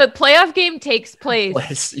 If a playoff game takes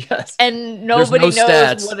place, yes, and nobody knows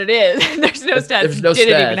stats. What it is, there's no stats. Did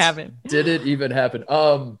it even happen? Did it even happen?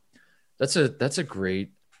 That's a great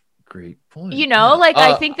point. You know, like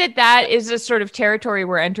I think that is a sort of territory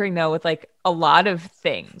we're entering, though, with like a lot of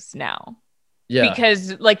things now. Yeah,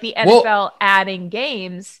 because like the NFL adding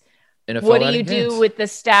games. What do you do with the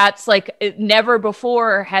stats? Like, never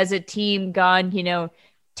before has a team gone, you know,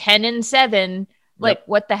 10-7. Like,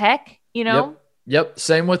 what the heck, you know? Yep.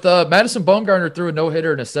 Same with Madison Bumgarner threw a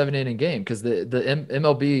no-hitter in a 7-inning game, because the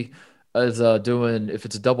MLB is doing, if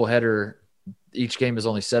it's a doubleheader, each game is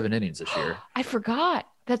only 7 innings this year. I forgot.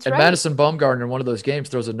 That's right. And Madison Bumgarner in one of those games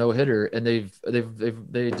throws a no-hitter, and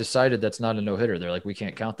they decided that's not a no-hitter. They're like, we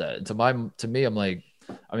can't count that. And to me, I'm like,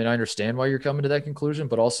 I mean, I understand why you're coming to that conclusion,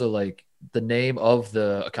 but also, like, the name of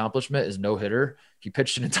the accomplishment is no-hitter. He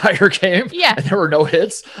pitched an entire game, and there were no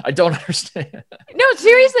hits. I don't understand. No,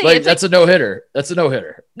 seriously, like, that's a no-hitter. That's a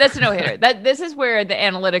no-hitter. That's a no-hitter. This is where the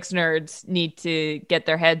analytics nerds need to get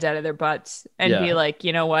their heads out of their butts and be like,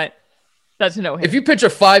 you know what? That's a no-hitter. If you pitch a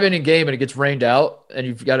 5-inning game and it gets rained out and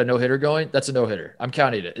you've got a no-hitter going, that's a no-hitter. I'm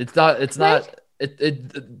counting it. It's not.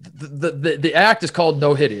 The act is called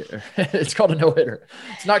no-hitter. It's called a no-hitter.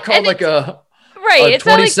 It's not called like a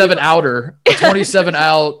 27 outer. A 27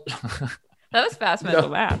 out. That was fast mental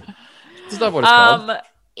math. That's not what it's called.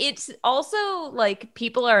 It's also like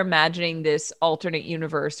people are imagining this alternate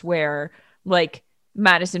universe where like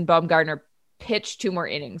Madison Bumgarner pitched 2 more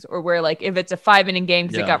innings, or where like if it's a 5-inning game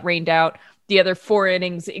because it got rained out, the other 4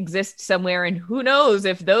 innings exist somewhere, and who knows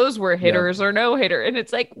if those were hitters or no hitter. And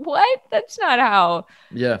it's like, what? That's not how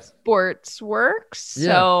sports works.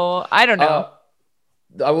 So I don't know.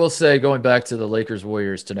 I will say, going back to the Lakers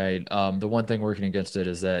Warriors tonight, the one thing working against it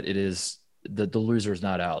is that it is the loser's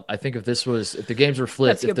not out. I think if the games were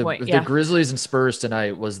flipped, if the Grizzlies and Spurs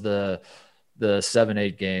tonight was the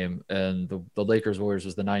 7-8 game and the Lakers Warriors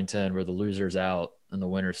was the 9-10 where the loser's out and the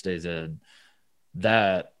winner stays in,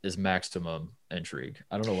 that is maximum intrigue.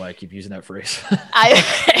 I don't know why I keep using that phrase. I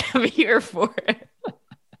am here for it.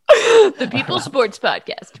 The People's Sports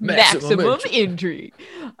Podcast, maximum intrigue.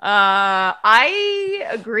 I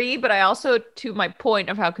agree, but I also, to my point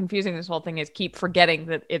of how confusing this whole thing is, keep forgetting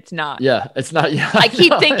that it's not. Yeah, it's not. Yeah, I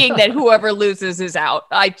keep thinking that whoever loses is out.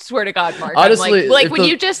 I swear to God, Mark. Honestly, like when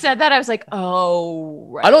you just said that, I was like, oh,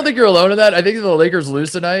 right. I don't think you're alone in that. I think if the Lakers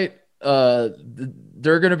lose tonight,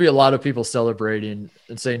 there are going to be a lot of people celebrating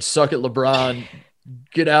and saying, "Suck it, LeBron."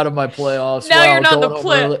 Get out of my playoffs. Now you're not the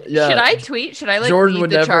play. Yeah. Should I tweet? Should I like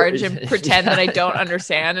lead the charge and pretend that I don't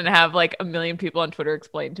understand and have like a million people on Twitter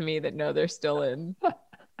explain to me that no, they're still in the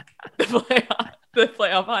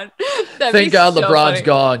playoff hunt? Thank God LeBron's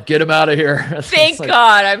gone. Get him out of here. Thank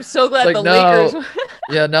God. I'm so glad the Lakers.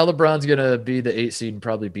 Yeah, now LeBron's gonna be the 8 seed and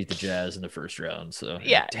probably beat the Jazz in the first round. So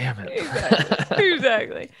yeah, damn it.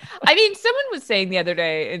 Exactly. I mean, someone was saying the other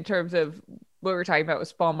day in terms of what we were talking about with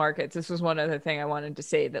small markets, this was one other thing I wanted to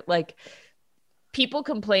say, that like people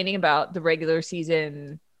complaining about the regular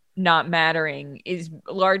season not mattering is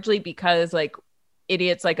largely because like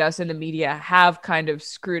idiots like us in the media have kind of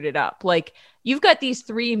screwed it up. Like you've got these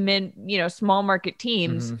 3 small market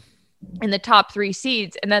teams in the top 3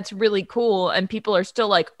 seeds, and that's really cool. And people are still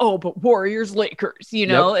like, oh, but Warriors, Lakers,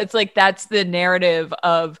 it's like, that's the narrative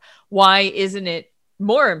of why isn't it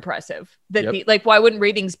more impressive that like, why wouldn't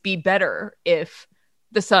ratings be better if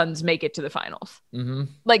the Suns make it to the finals?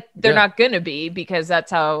 Like they're not gonna be, because that's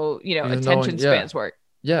how attention spans work.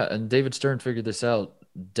 Yeah, and David Stern figured this out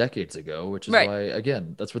decades ago, which is why,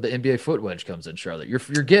 again, that's where the NBA foot wedge comes in, Charlotte. You're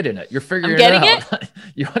getting it. You're figuring it out.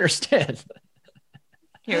 You understand.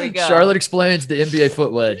 Here we go. Charlotte explains the NBA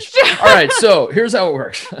foot wedge. All right, so here's how it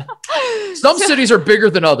works. Some cities are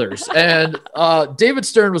bigger than others, and David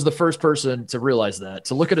Stern was the first person to realize that,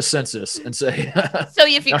 to look at a census and say. So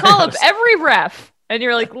if you call up every ref and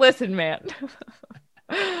you're like, listen, man.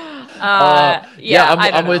 I'm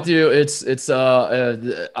with you.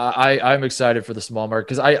 I'm excited for the small market,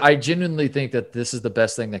 because I genuinely think that this is the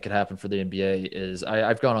best thing that could happen for the NBA. Is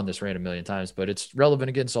I've gone on this rant a million times, but it's relevant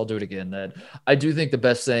again, so I'll do it again. That I do think the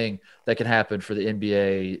best thing that can happen for the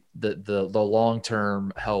NBA, the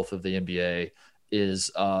long-term health of the NBA,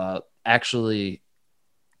 is actually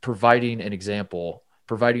providing an example,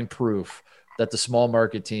 providing proof that the small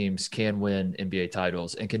market teams can win NBA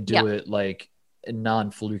titles and can do it like in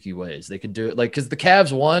non-fluky ways. They can do it like, because the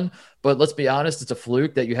Cavs won, but let's be honest, it's a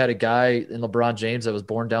fluke that you had a guy in LeBron James that was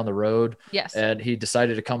born down the road, and he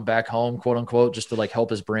decided to come back home, quote unquote, just to like help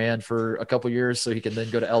his brand for a couple years so he can then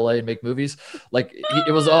go to LA and make movies. Like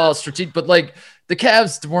it was all strategic, but like the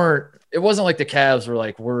Cavs it wasn't like the Cavs were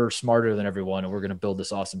like, we're smarter than everyone and we're going to build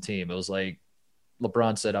this awesome team. It was like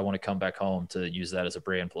LeBron said, I want to come back home to use that as a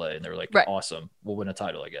brand play, and they were like, awesome, we'll win a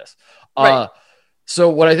title, I guess. So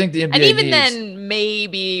what I think the NBA and even needs, then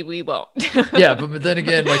maybe we won't. Yeah, but then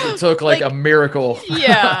again, like it took like a miracle.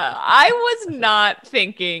 Yeah, I was not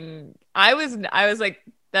thinking. I was like,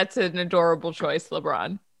 that's an adorable choice,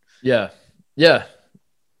 LeBron. Yeah,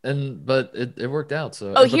 but it worked out.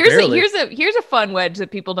 So here's a fun wedge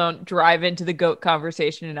that people don't drive into the GOAT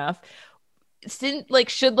conversation enough. Should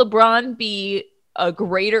LeBron be a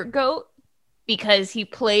greater GOAT because he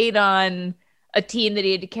played on a team that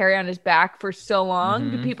he had to carry on his back for so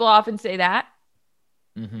long? Do people often say that?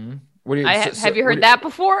 What do you have you heard that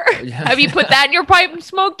before? Have you put that in your pipe and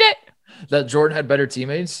smoked it? That Jordan had better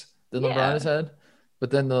teammates than LeBron has had?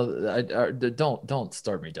 But then don't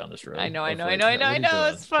start me down this road. I know.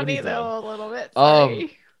 It's funny though, a little bit.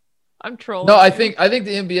 Sorry. I'm trolling. No, I think the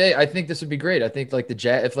NBA. I think this would be great. I think like the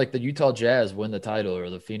Jazz, if like the Utah Jazz win the title, or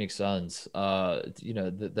the Phoenix Suns, that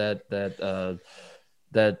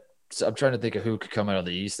I'm trying to think of who could come out of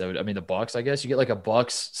the East. The Bucks, I guess. You get like a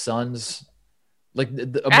Bucks Suns Like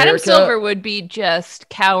America, Adam Silver would be just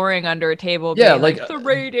cowering under a table. Yeah, being like the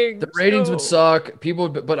ratings. The ratings would suck. People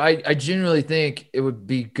would, but I genuinely think it would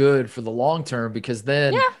be good for the long term, because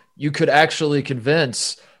then you could actually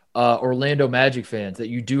convince Orlando Magic fans that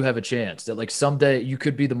you do have a chance, that like someday you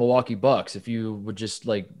could be the Milwaukee Bucks if you would just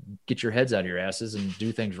like get your heads out of your asses and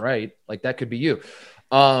do things right. Like that could be you.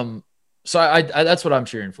 So I that's what I'm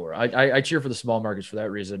cheering for. I cheer for the small markets for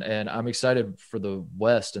that reason, and I'm excited for the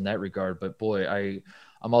West in that regard. But boy,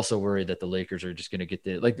 I'm also worried that the Lakers are just going to get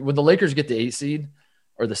when the Lakers get the 8 seed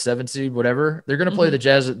or the 7 seed, whatever, they're going to play the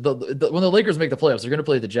Jazz. When the Lakers make the playoffs, they're going to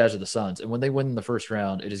play the Jazz or the Suns, and when they win in the first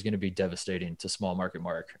round, it is going to be devastating to small market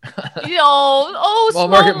Mark. Small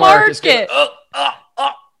market Mark is going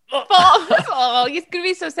oh, he's gonna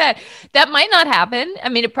be so sad. That might not happen. I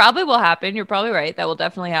mean, it probably will happen. You're probably right. That will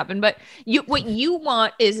definitely happen. But what you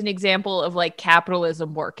want is an example of like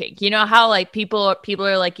capitalism working. You know how like people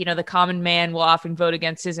are like, you know, the common man will often vote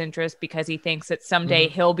against his interest because he thinks that someday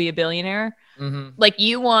he'll be a billionaire. Like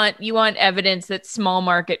you want evidence that small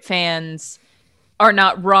market fans are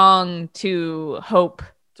not wrong to hope,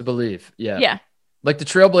 to believe. Yeah. Like the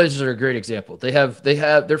Trailblazers are a great example. They have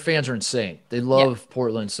their fans are insane. They love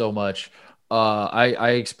Portland so much.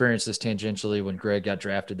 I experienced this tangentially when Greg got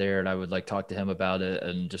drafted there, and I would like talk to him about it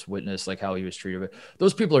and just witness like how he was treated. But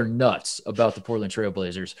those people are nuts about the Portland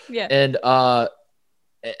Trailblazers. Yeah. And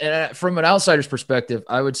from an outsider's perspective,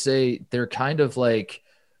 I would say they're kind of like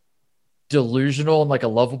delusional in like a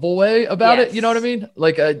lovable way about it. You know what I mean?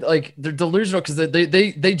 Like they're delusional because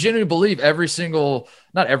they genuinely believe every single,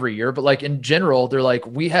 not every year, but like in general, they're like,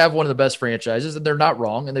 we have one of the best franchises, and they're not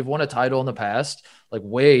wrong. And they've won a title in the past, like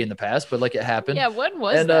way in the past, but like it happened. Yeah. When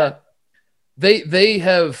was that?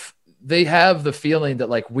 They have the feeling that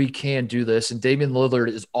like we can do this, and Damian Lillard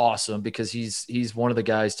is awesome because he's one of the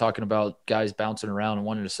guys talking about guys bouncing around and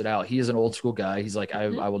wanting to sit out. He is an old school guy. He's like, I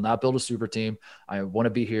will not build a super team. I want to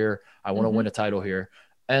be here. I want to win a title here.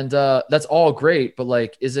 And that's all great, but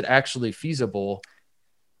like, is it actually feasible?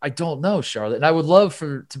 I don't know, Charlotte. And I would love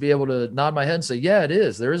to be able to nod my head and say, yeah, it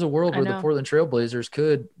is. There is a world where the Portland Trailblazers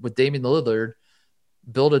could, with Damian Lillard,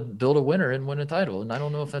 build a winner and win a title. And I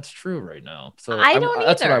don't know if that's true right now. So I don't either.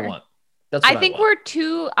 That's what I want. I think we're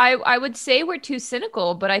too, I would say we're too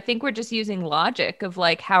cynical, but I think we're just using logic of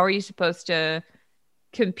like, how are you supposed to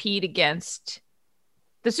compete against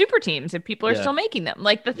the super teams if people are still making them?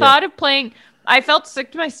 Like the thought of playing, I felt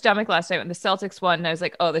sick to my stomach last night when the Celtics won, and I was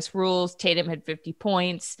like, oh, this rules. Tatum had 50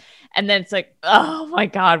 points. And then it's like, oh my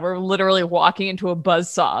God, we're literally walking into a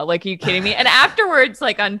buzzsaw. Like, are you kidding me? And afterwards,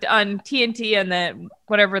 like on TNT and then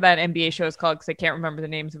whatever that NBA show is called, because I can't remember the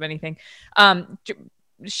names of anything.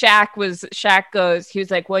 Shaq goes, he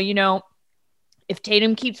was like, well, you know, if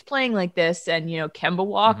Tatum keeps playing like this and, you know, Kemba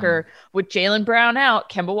Walker with Jaylen Brown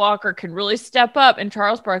out, Kemba Walker can really step up. And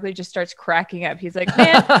Charles Barkley just starts cracking up. He's like,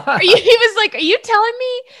 man, he was like, are you telling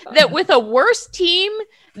me that with a worse team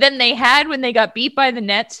than they had when they got beat by the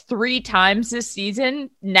Nets 3 times this season,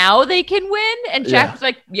 now they can win? And Shaq was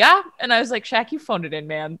like, yeah. And I was like, Shaq, you phoned it in,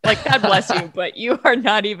 man. Like, God bless you, but you are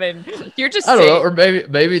not even, you're just, I don't know. Or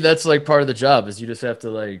maybe that's like part of the job is you just have to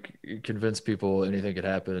like convince people anything could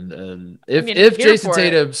happen. And if Jason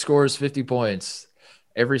Tatum scores 50 points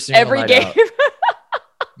every night game out,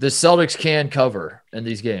 the Celtics can cover in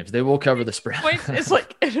these games. They will cover the spread. It's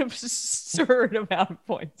like an absurd amount of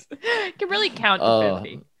points. You can really count to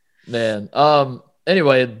 50. Man.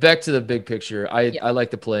 Anyway, back to the big picture. I like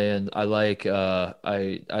the play-in. I like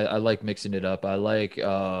I like mixing it up. I like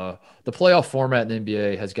the playoff format in the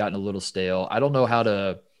NBA has gotten a little stale. I don't know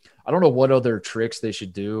what other tricks they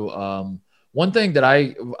should do. One thing that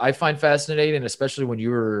I find fascinating, especially when you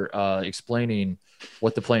were explaining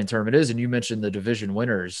what the play-in tournament is, and you mentioned the division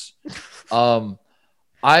winners. I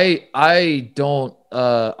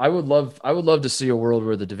would love to see a world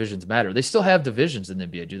where the divisions matter. They still have divisions in the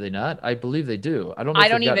NBA, do they not? I believe they do. I don't know. I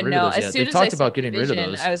don't even know. As soon as they talked about getting rid of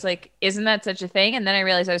those, I was like, isn't that such a thing? And then I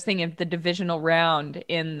realized I was thinking of the divisional round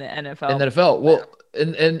in the NFL. In the NFL, well,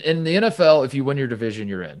 in the NFL, if you win your division,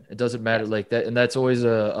 you're in. It doesn't matter like that, and that's always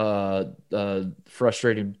a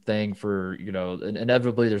frustrating thing for, you know.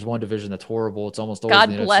 Inevitably, there's one division that's horrible. It's almost always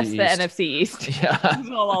God bless the NFC East. Yeah, that's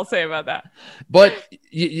all I'll say about that. But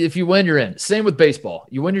if you win, you're in. Same with baseball.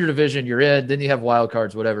 You win your division, you're in. Then you have wild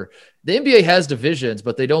cards, whatever. The NBA has divisions,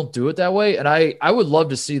 but they don't do it that way, and I would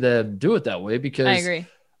love to see them do it that way because I agree.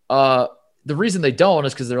 The reason they don't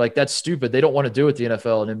is because they're like, that's stupid. They don't want to do what the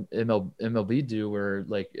NFL and MLB do, where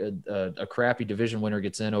like a crappy division winner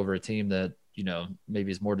gets in over a team that, you know,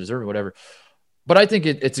 maybe is more deserving, whatever. But I think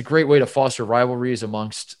it's a great way to foster rivalries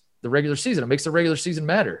amongst the regular season. It makes the regular season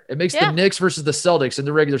matter. It makes the Knicks versus the Celtics in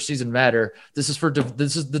the regular season matter. This is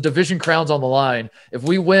the division crowns on the line. If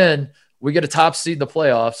we win, we get a top seed in the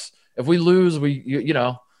playoffs. If we lose,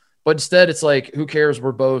 but instead it's like, who cares?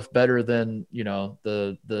 We're both better than,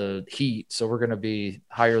 the Heat. So we're going to be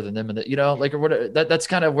higher than them. And that's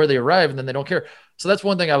kind of where they arrive, and then they don't care. So that's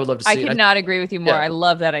one thing I would love to see. I could not agree with you more. I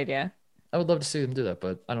love that idea. I would love to see them do that,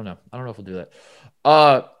 but I don't know. I don't know if we'll do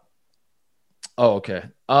that. Okay.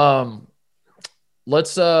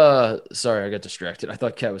 Let's sorry, I got distracted. I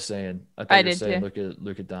thought Kat was saying, I did saying, too.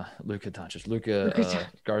 Luka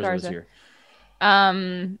Garza was here.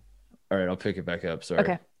 All right, I'll pick it back up. Sorry.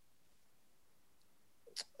 Okay.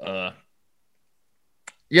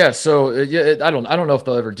 Yeah, so I don't know if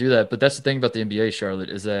they'll ever do that, but that's the thing about the NBA, Charlotte,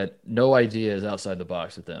 is that no idea is outside the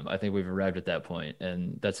box with them. I think we've arrived at that point,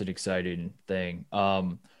 and that's an exciting thing.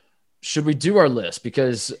 Should we do our list?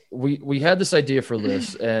 Because we had this idea for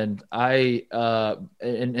lists, and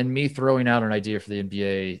and me throwing out an idea for the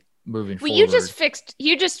NBA moving forward. You just fixed.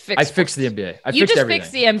 I fixed the NBA.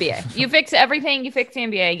 Fixed the NBA. You fixed everything. You fixed the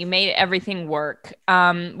NBA. You made everything work,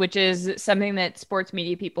 which is something that sports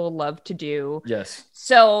media people love to do. Yes.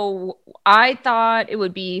 So I thought it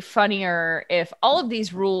would be funnier if all of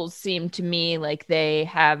these rules seemed to me like they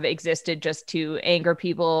have existed just to anger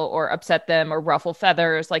people or upset them or ruffle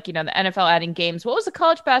feathers. Like, the NFL adding games. What was the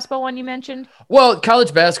college basketball one you mentioned? Well,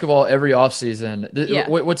 college basketball every offseason.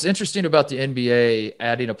 What's interesting about the NBA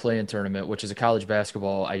adding a play-in tournament, which is a college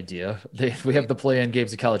basketball idea. We have the play-in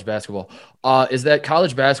games of college basketball. Is that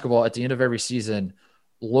college basketball at the end of every season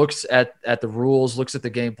looks at the rules, looks at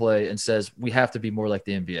the gameplay, and says, we have to be more like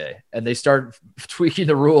the NBA. And they start tweaking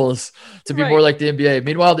the rules to be more like the NBA.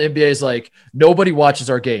 Meanwhile, the NBA is like, nobody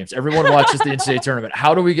watches our games. Everyone watches the NCAA tournament.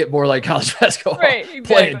 How do we get more like college basketball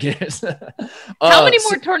playing games? How many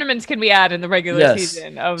more tournaments can we add in the regular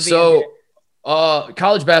season of the NBA?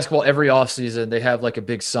 College basketball every offseason, they have like a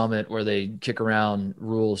big summit where they kick around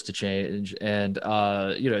rules to change. And,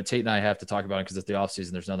 Tate and I have to talk about it because it's the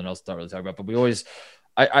offseason. There's nothing else to really talk about. But we always –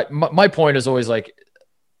 my point is always like,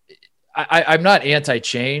 I'm not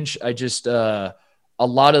anti-change. I just a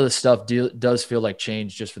lot of the stuff does feel like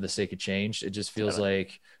change just for the sake of change. It just feels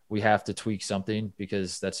like we have to tweak something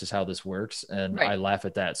because that's just how this works. And I laugh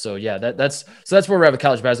at that. So yeah, that's where we're at with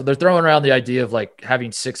college basketball. They're throwing around the idea of like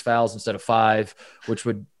having 6 fouls instead of 5, which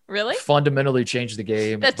would fundamentally change the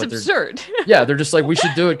game. That's absurd. They're just like, we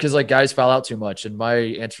should do it because like guys foul out too much. And my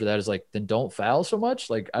answer to that is like, then don't foul so much.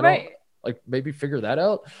 Like I don't. Like maybe figure that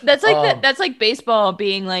out. That's like that's like baseball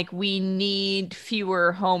being like, we need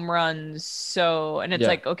fewer home runs. So, and it's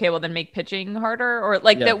like, okay, well then make pitching harder or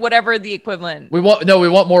like that, whatever the equivalent. We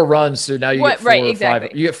want more runs. So now you get 4 or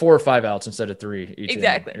 5. You get 4 or 5 outs instead of 3 each.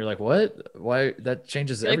 Exactly. You're like, what? Why? That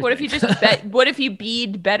changes everything. Like, what if you just what if you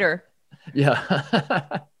bead better?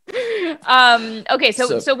 Yeah. Okay,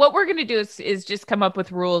 so what we're gonna do is just come up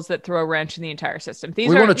with rules that throw a wrench in the entire system. We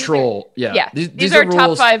want to troll. These are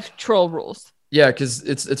top 5 troll rules. Yeah, because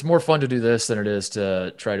it's more fun to do this than it is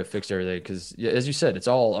to try to fix everything. Because as you said, it's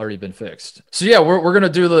all already been fixed. So yeah, we're gonna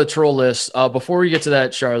do the troll list. Before we get to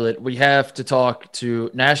that, Charlotte, we have to talk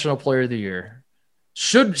to National Player of the Year.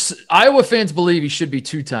 Should Iowa fans believe he should be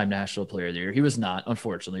 2-time National Player of the Year? He was not,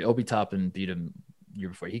 unfortunately. Obi Toppin beat him the year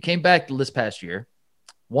before. He came back this past year.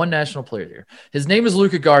 1 National Player there. His name is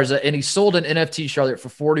Luka Garza, and he sold an NFT, Charlotte, for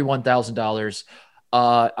 $41,000.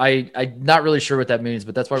 I'm not really sure what that means,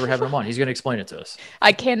 but that's why we're having him on. He's going to explain it to us.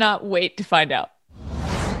 I cannot wait to find out.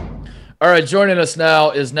 All right, joining us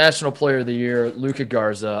now is National Player of the Year, Luka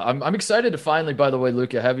Garza. I'm excited to finally, by the way,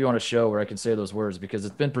 Luka, have you on a show where I can say those words because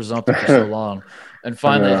it's been presumptive for so long. And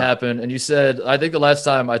finally it happened. And you said, I think the last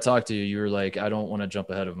time I talked to you, you were like, I don't want to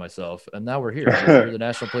jump ahead of myself. And now we're here. You're the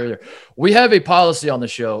National Player of the Year. We have a policy on the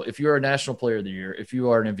show. If you're a National Player of the Year, if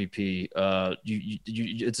you are an MVP,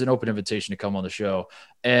 it's an open invitation to come on the show.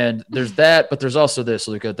 And there's that, but there's also this,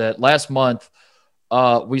 Luka, that last month,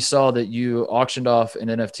 we saw that you auctioned off an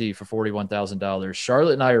NFT for $41,000.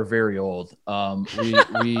 Charlotte and I are very old.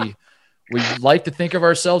 We like to think of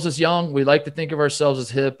ourselves as young. We like to think of ourselves as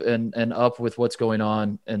hip and up with what's going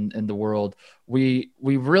on in the world. We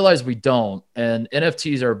realize we don't, and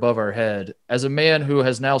NFTs are above our head. As a man who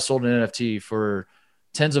has now sold an NFT for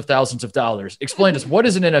tens of thousands of dollars, explain to us, what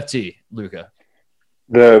is an NFT, Luka?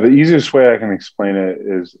 The easiest way I can explain it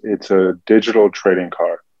is it's a digital trading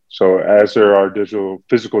card. So as there are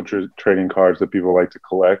physical trading cards that people like to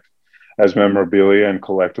collect as memorabilia and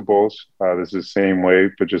collectibles, this is the same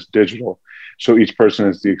way, but just digital. So each person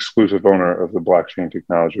is the exclusive owner of the blockchain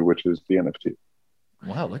technology, which is the NFT.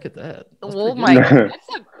 Wow, look at that. Oh my God.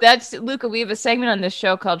 That's Luka. We have a segment on this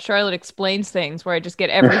show called Charlotte Explains Things where I just get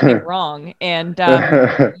everything wrong. And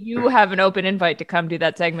you have an open invite to come do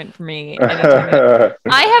that segment for me. I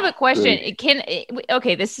have a question.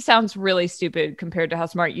 Okay, this sounds really stupid compared to how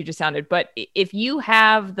smart you just sounded, but if you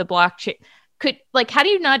have the blockchain, how do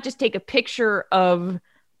you not just take a picture of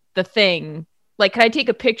the thing? Like, can I take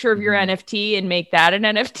a picture of your NFT and make that an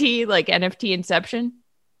NFT, like NFT Inception?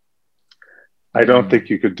 I don't think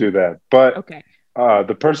you could do that. But okay.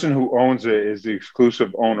 The person who owns it is the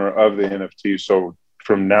exclusive owner of the NFT. So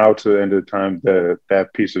from now to the end of the time, that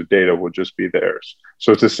piece of data will just be theirs.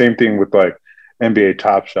 So it's the same thing with like NBA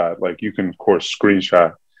Top Shot. Like you can, of course,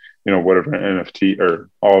 screenshot, whatever NFT or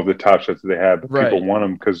all of the Top Shots that they have, but people want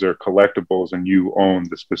them because they're collectibles and you own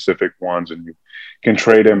the specific ones and you can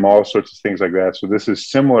trade them, all sorts of things like that. So this is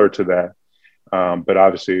similar to that. But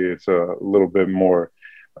obviously it's a little bit more,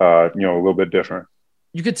 a little bit different.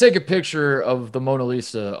 You could take a picture of the Mona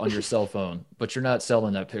Lisa on your cell phone, but you're not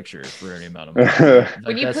selling that picture for any amount of money.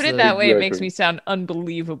 When you put it that way, it makes me sound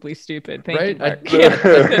unbelievably stupid. Thank you, Mark.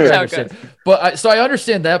 So I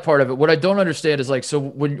understand that part of it. What I don't understand is like, so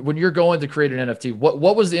when you're going to create an NFT,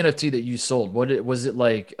 what was the NFT that you sold? Was it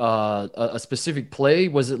like a specific play?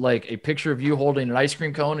 Was it like a picture of you holding an ice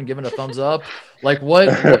cream cone and giving a thumbs up? Like what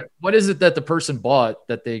is it that the person bought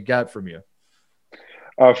that they got from you?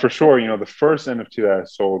 For sure. The first NFT that I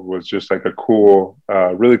sold was just like a cool,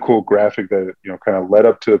 really cool graphic that, kind of led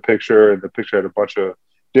up to the picture, and the picture had a bunch of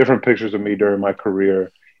different pictures of me during my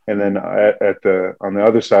career. And then on the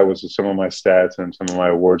other side was some of my stats and some of my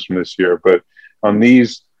awards from this year. But on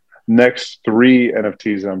these next 3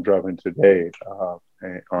 NFTs that I'm dropping today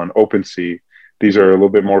on OpenSea, these are a little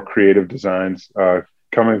bit more creative designs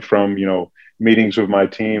coming from, meetings with my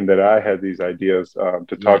team that I had these ideas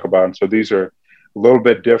to talk about. And so these are a little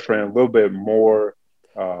bit different, a little bit more,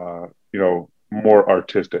 more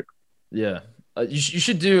artistic. Yeah. You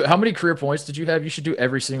should do, how many career points did you have? You should do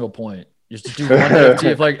every single point. You should do one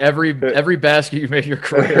NFT of like every basket you made your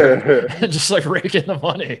career and just like rake in the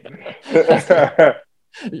money.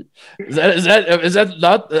 Is that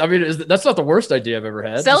not, I mean, that's not the worst idea I've ever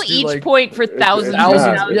had. Sell each point for thousands. Yeah.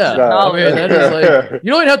 I mean, that is like,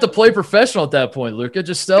 you don't even have to play professional at that point, Luka.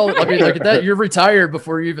 Just sell. I mean, like that, you're retired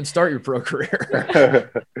before you even start your pro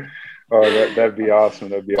career. That'd be awesome.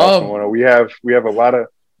 That'd be awesome. We have a lot of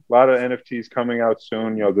NFTs coming out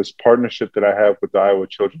soon. This partnership that I have with the Iowa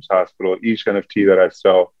Children's Hospital, each NFT that I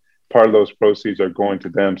sell, part of those proceeds are going to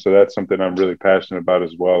them. So that's something I'm really passionate about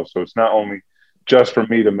as well. So it's not only just for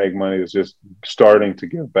me to make money, it's just starting to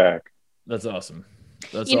give back. That's awesome.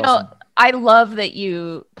 That's awesome. I love that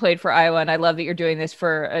you played for Iowa, and I love that you're doing this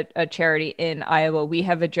for a charity in Iowa. We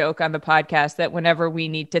have a joke on the podcast that whenever we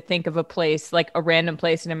need to think of a place, like a random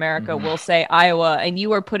place in America, we'll say Iowa, and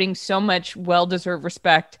you are putting so much well-deserved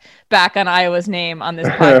respect back on Iowa's name on this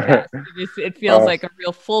podcast. It feels like a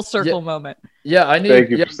real full circle moment. Yeah,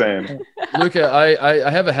 Thank you for saying, Luka.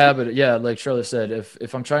 I have a habit. Yeah, like Charlotte said,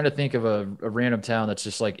 if I'm trying to think of a random town that's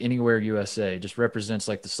just like anywhere USA, just represents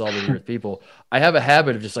like the salt of the earth people, I have a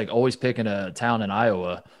habit of just like always picking a town in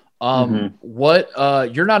Iowa. What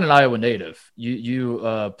you're not an Iowa native.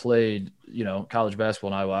 You played college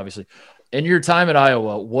basketball in Iowa, obviously. In your time at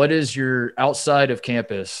Iowa, what is your outside of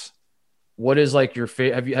campus? What is like your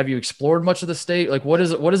have you explored much of the state? Like what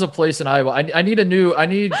is a place in Iowa? I need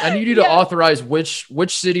you to authorize which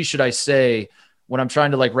city should I say when I'm trying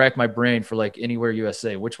to like rack my brain for like anywhere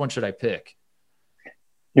USA? Which one should I pick?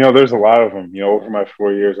 There's a lot of them. Over my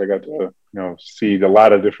 4 years, I got to see a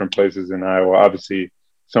lot of different places in Iowa. Obviously,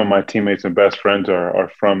 some of my teammates and best friends are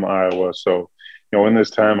from Iowa. So, in this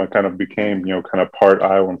time, I kind of became kind of part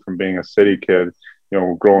Iowan from being a city kid.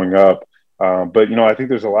 Growing up. But I think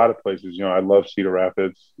there's a lot of places. I love Cedar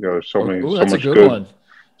Rapids. There's so much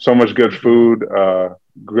good food,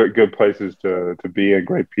 good places to be, and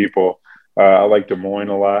great people. I like Des Moines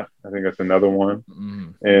a lot. I think that's another one.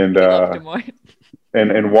 And love Des Moines.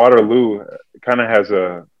 and Waterloo kind of has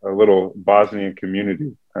a little Bosnian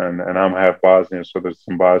community, and I'm half Bosnian, so there's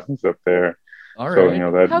some Bosnians up there. All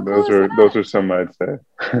right. So those are some I'd say.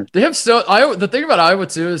 They have the thing about Iowa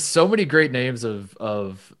too is so many great names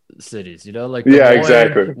of cities, like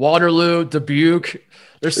exactly. Waterloo, Dubuque.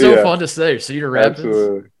 They're so fun to say. Cedar Rapids.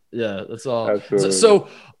 Absolutely. Yeah, that's all. Absolutely. So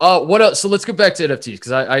what else? So let's go back to NFTs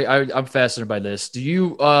because I'm fascinated by this. Do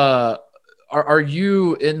you are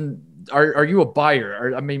you a buyer?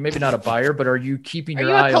 Or, I mean, maybe not a buyer, but are you keeping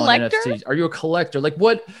your eye on NFTs? Are you a collector? Like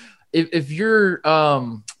what if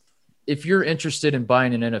you're interested in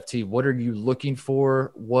buying an NFT, what are you looking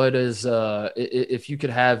for? What is if you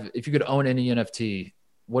could own any NFT,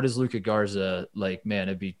 what is Luka Garza like? Man,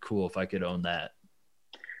 it'd be cool if I could own that.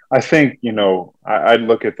 I think, I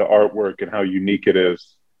look at the artwork and how unique it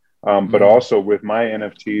is. But also with my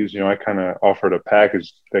NFTs, I kind of offered a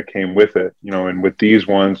package that came with it, and with these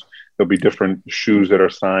ones, there'll be different shoes that are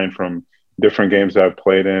signed from different games that I've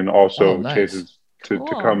played in. Also, nice. chances to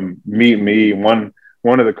come meet me. One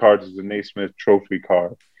of the cards is a Naismith trophy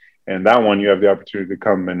card. And that one, you have the opportunity to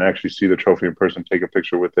come and actually see the trophy in person, take a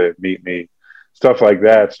picture with it, meet me, stuff like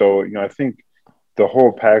that. So, I think the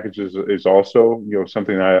whole package is also,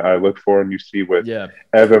 something I look for. And you see with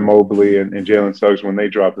Evan Mobley and Jalen Suggs, when they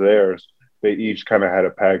dropped theirs, they each kind of had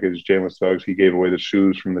a package. Jalen Suggs, he gave away the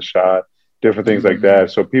shoes from the shot, different things like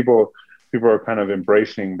that. So people are kind of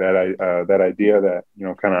embracing that idea that,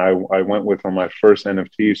 kind of I went with on my first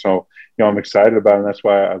NFT. So, I'm excited about it. And that's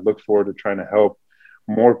why I look forward to trying to help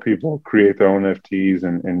more people create their own NFTs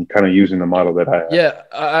and kind of using the model that I have. Yeah,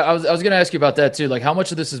 I was going to ask you about that too. Like, how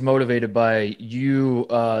much of this is motivated by you?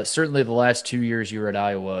 Certainly the last 2 years you were at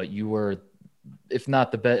Iowa, you were, if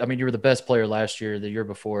not the best, I mean, you were the best player last year, the year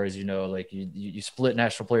before, as you know, like you split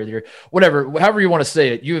National Player of the Year, whatever, however you want to say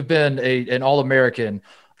it. You have been an All-American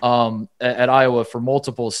at Iowa for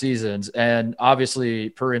multiple seasons. And obviously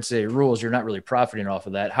per NCAA rules, you're not really profiting off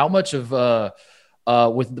of that. How much of,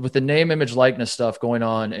 with the name, image, likeness stuff going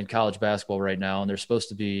on in college basketball right now, and there's supposed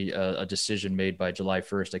to be a decision made by July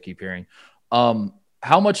 1st, I keep hearing.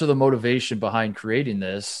 How much of the motivation behind creating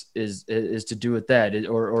this is to do with that,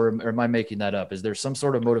 or am I making that up? Is there some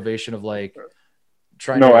sort of motivation of like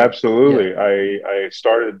trying? No, absolutely. Yeah. I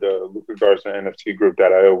started the Luka Garza NFT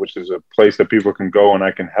group.io, which is a place that people can go and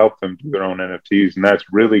I can help them do their own NFTs, and that's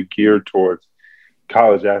really geared towards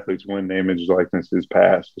college athletes when name, image, likeness is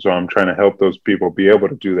passed. So I'm trying to help those people be able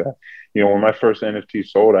to do that. When my first NFT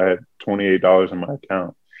sold, I had $28 in my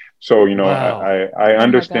account. So, wow. I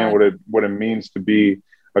understand what it means to be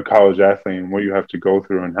a college athlete and what you have to go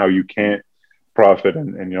through and how you can't profit.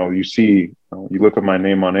 And you see, you look at my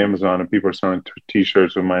name on Amazon and people are selling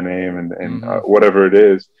t-shirts with my name and whatever it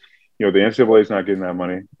is, the NCAA is not getting that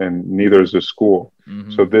money and neither is the school.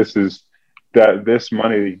 So this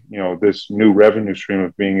money, this new revenue stream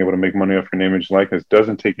of being able to make money off your name, image, likeness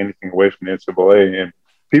doesn't take anything away from the NCAA, and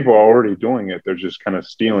people are already doing it. They're just kind of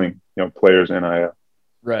stealing, players' NIL.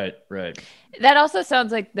 Right. That also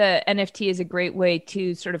sounds like the NFT is a great way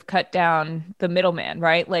to sort of cut down the middleman,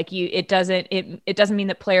 right? Like it doesn't mean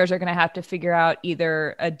that players are going to have to figure out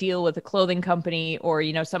either a deal with a clothing company or,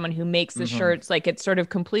 someone who makes the shirts. Like it's sort of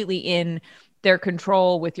completely in their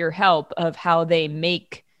control with your help of how they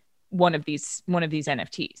make one of these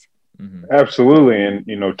NFTs. Absolutely.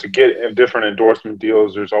 And, to get different endorsement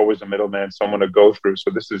deals, there's always a middleman, someone to go through.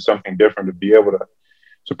 So this is something different to be able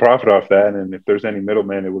to profit off that. And if there's any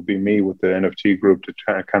middleman, it would be me with the NFT group to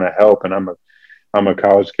try to kind of help. And I'm a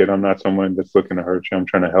college kid. I'm not someone that's looking to hurt you. I'm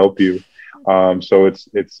trying to help you. So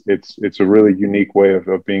it's a really unique way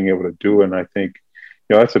of being able to do it. And I think,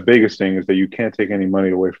 that's the biggest thing is that you can't take any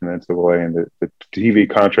money away from the NCAA and the TV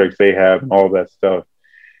contracts they have and all that stuff.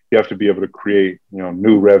 You have to be able to create,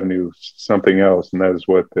 new revenue, something else. And that is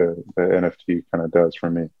what the NFT kind of does for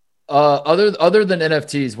me. Other than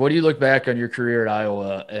NFTs, what do you look back on your career at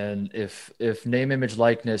Iowa? And if name, image,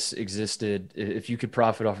 likeness existed, if you could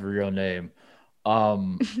profit off of your own name,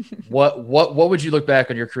 what would you look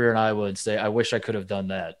back on your career in Iowa and say, I wish I could have done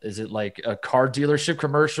that? Is it like a car dealership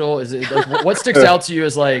commercial? Is it like, what sticks out to you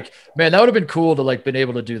as like, man, that would have been cool to like been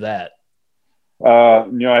able to do that?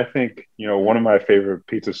 I think, one of my favorite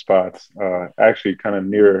pizza spots, actually kind of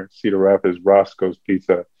near Cedar Rapids, Roscoe's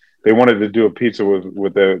Pizza. They wanted to do a pizza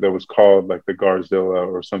that was called like the Garzilla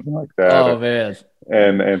or something like that. Oh man.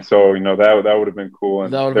 And so, that would have been cool.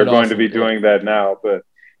 And they're going to be doing that now, but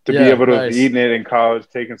to be able to have eaten it in college,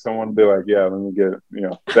 taking someone to be like, yeah, let me get,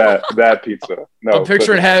 that pizza. No, I'm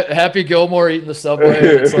picturing Happy Gilmore eating the Subway.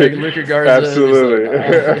 It's like Luka Garza. Absolutely.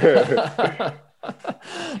 Like,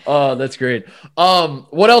 oh, that's great.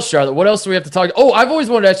 What else, Charlotte? What else do we have to talk? Oh, I've always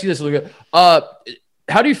wanted to ask you this, Luka.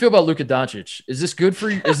 How do you feel about Luka Doncic? Is this good for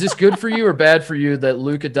you? Is this good for you or bad for you that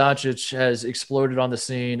Luka Doncic has exploded on the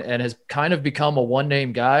scene and has kind of become a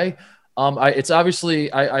one-name guy? It's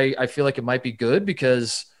obviously I feel like it might be good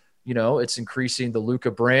because it's increasing the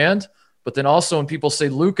Luka brand, but then also when people say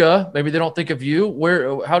Luka, maybe they don't think of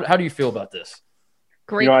you. How do you feel about this?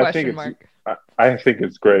 Great question, Mark. I think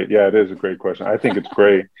it's great. Yeah, it is a great question. I think it's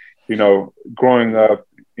great. Growing up,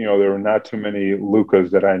 there were not too many Lukas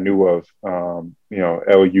that I knew of,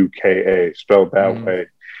 Luka, spelled that way.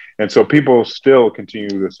 And so people still continue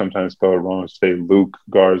to sometimes spell it wrong, say Luke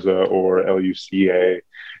Garza or Luca.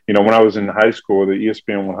 When I was in high school, the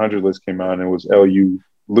ESPN 100 list came out and it was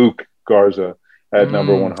Luke Garza. at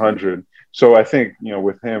number 100. So I think,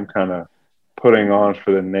 with him kind of putting on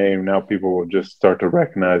for the name, now people will just start to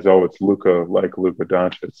recognize, oh, it's Luka, like Luka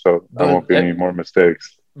Doncic. So there won't be any more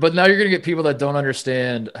mistakes. But now you're going to get people that don't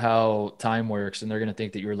understand how time works, and they're going to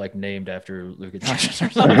think that you're like named after Luka Doncic or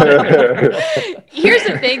something. Here's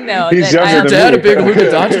the thing, though. He's is your dad a big Luka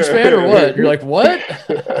Doncic fan or what? You're like, what?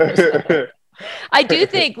 I do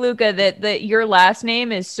think, Luka, that your last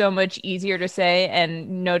name is so much easier to say,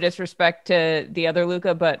 and no disrespect to the other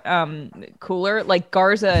Luka, but cooler. Like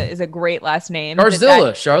Garza is a great last name.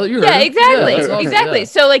 Garzilla, Charlotte. You heard it. Exactly. Yeah, awesome. Exactly. Yeah.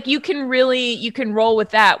 So like you can roll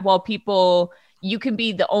with that while people. You can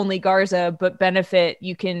be the only Garza, but benefit.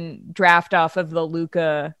 You can draft off of the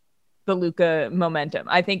Luka momentum.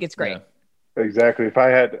 I think it's great. Yeah. Exactly. If I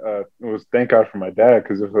had, it was thank God for my dad,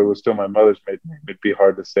 because if it was still my mother's maiden name, it'd be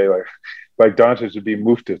hard to say. Like Doncic would be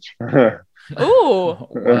Muftich. Ooh,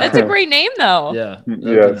 that's a great name, though. Yeah.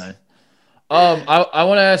 Yes. Nice. I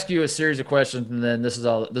want to ask you a series of questions, and then this is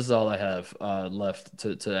all I have left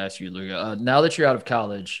to ask you, Luka. Now that you're out of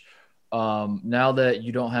college. Now that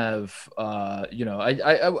you don't have,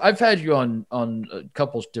 I've had you on a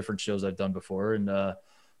couple different shows I've done before, and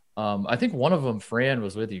I think one of them, Fran,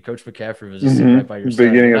 was with you. Coach McCaffrey was just right by your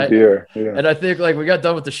side. Beginning of the year, yeah. And I think like we got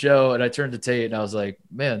done with the show, and I turned to Tate, and I was like,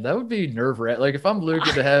 "Man, that would be nerve-wracking. Like if I'm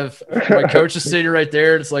Luka to have my coach just sitting right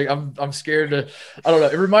there, it's like I'm scared to. I don't know.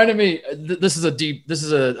 It reminded me. This is a deep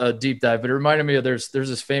dive, but it reminded me of there's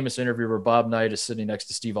this famous interview where Bob Knight is sitting next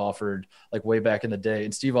to Steve Alford, like way back in the day,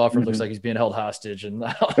 and Steve Alford looks like he's being held hostage. And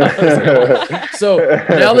so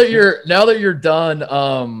now that you're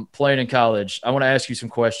done playing in college, I want to ask you some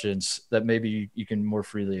questions that maybe you can more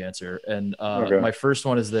freely answer. And my first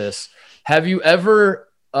one is this: have you ever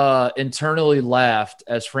internally laughed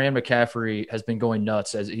as Fran McCaffrey has been going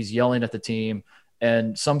nuts as he's yelling at the team,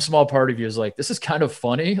 and some small part of you is like, this is kind of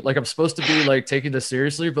funny, like I'm supposed to be like taking this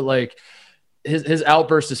seriously, but like his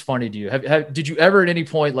outburst is funny to you? Did you ever at any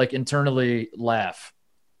point like internally laugh?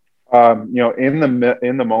 In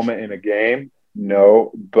the moment in a game,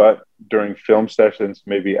 no, but during film sessions,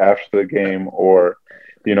 maybe after the game or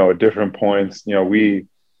at different points, we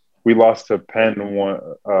lost to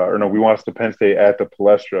we lost to Penn State at the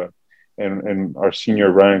Palestra, and our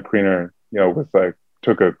senior Ryan Creener,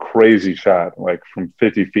 took a crazy shot like from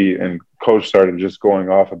 50 feet, and coach started just going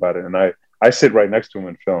off about it, and I sit right next to him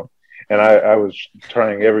in film, and I was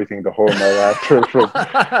trying everything to hold my laughter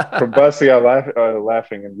from busting out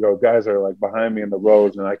laughing, and guys are like behind me in the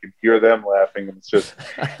rows, and I can hear them laughing, and it's just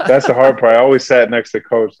that's the hard part. I always sat next to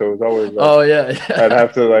coach, so it was always I'd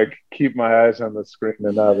have to like keep my eyes on the screen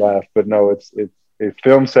and not laugh. But no, it's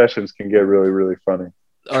film sessions can get really, really funny.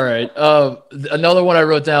 All right. Another one I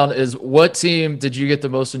wrote down is, what team did you get the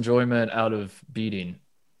most enjoyment out of beating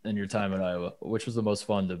in your time in Iowa? Which was the most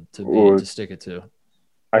fun to beat, to stick it to?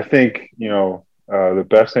 I think, the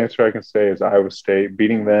best answer I can say is Iowa State,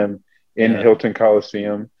 beating them in Hilton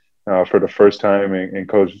Coliseum for the first time in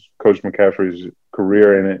Coach McCaffrey's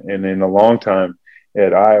career, and in a long time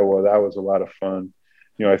at Iowa. That was a lot of fun.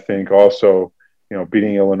 I think also,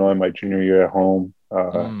 beating Illinois my junior year at home,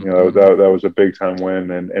 that was a big time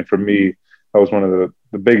win. And for me, that was one of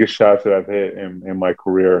the biggest shots that I've hit in my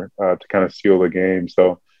career to kind of seal the game.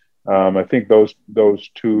 So I think those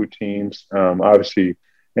two teams, obviously,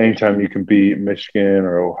 anytime you can beat Michigan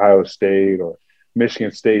or Ohio State or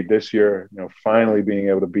Michigan State this year, finally being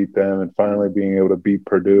able to beat them and finally being able to beat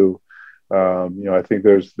Purdue, I think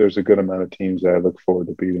there's a good amount of teams that I look forward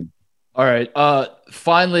to beating. All right.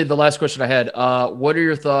 Finally, the last question I had, what are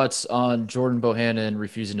your thoughts on Jordan Bohannon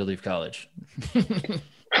refusing to leave college? No,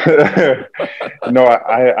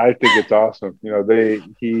 I think it's awesome.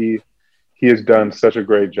 He has done such a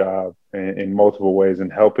great job in multiple ways in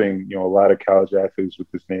helping, a lot of college athletes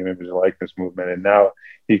with this name, image, and likeness movement. And now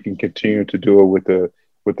he can continue to do it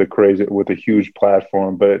with a huge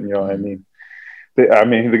platform. But,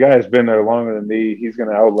 the guy has been there longer than me. He's going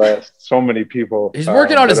to outlast so many people. He's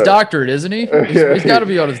working on his doctorate, isn't he? He's got to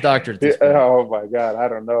be on his doctorate at this point. Oh my God. I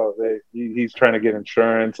don't know. He's trying to get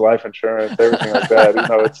insurance, life insurance, everything like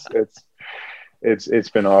that. It's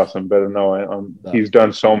been awesome, but he's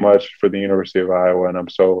done so much for the University of Iowa, and I'm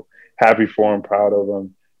so happy for him, proud of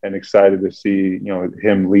him, and excited to see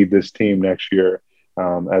him lead this team next year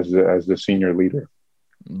as the senior leader.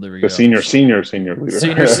 There we go. Senior leader. Senior,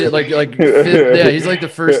 like fifth, he's like the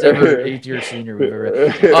first ever 8th-year senior we've ever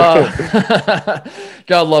had.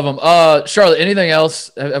 God love him. Charlotte, anything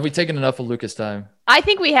else? Have we taken enough of Luka's time? I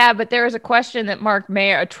think we have, but there was a question that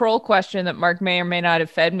a troll question that Mark may or may not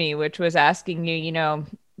have fed me, which was asking you,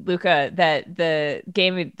 Luka, that the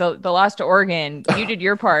game, the loss to Oregon, you did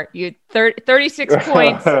your part. You had 36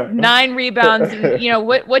 points, 9 rebounds. And, you know,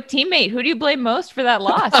 what teammate? Who do you blame most for that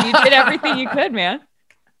loss? You did everything you could, man.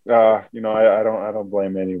 You know, I don't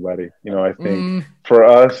blame anybody. You know, I think for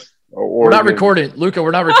us, Oregon, we're not recording, Luka.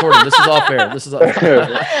 We're not recording. This is all fair. This is all fair.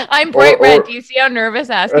 I'm bright red. Do you see how nervous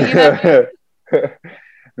asking you that?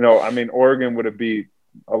 No, I mean, Oregon would have beat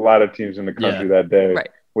a lot of teams in the country that day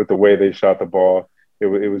with the way they shot the ball. It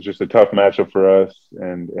was just a tough matchup for us,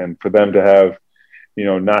 and for them to have, you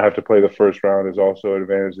know, not have to play the first round is also an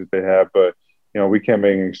advantage that they have. But you know, we can't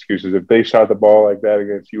make any excuses. If they shot the ball like that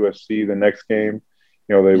against USC the next game,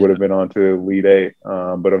 you know, they would have been on to Elite Eight.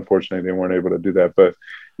 But unfortunately, they weren't able to do that. But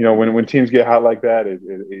you know, when teams get hot like that,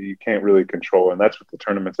 you can't really control, and that's what the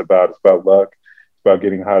tournament's about. It's about luck. It's about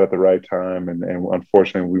getting hot at the right time, and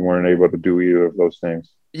unfortunately, we weren't able to do either of those things.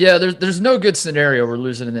 Yeah, there's no good scenario where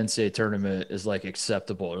losing an NCAA tournament is like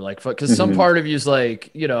acceptable, or like, because some part of you is like,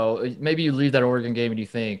 you know, maybe you leave that Oregon game and you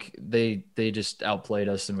think they just outplayed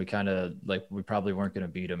us, and we kind of like, we probably weren't going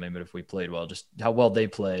to beat them even if we played well, just how well they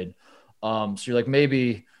played. So you're like,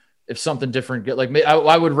 maybe if something different, like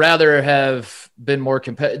I would rather have been more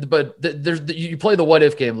competitive, but you play the what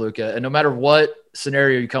if game, Luka, and no matter what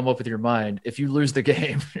scenario you come up with in your mind, if you lose the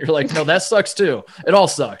game, you're like, no, that sucks too. It all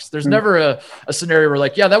sucks. There's never a scenario where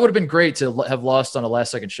like, yeah, that would have been great to have lost on a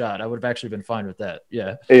last second shot. I would have actually been fine with that.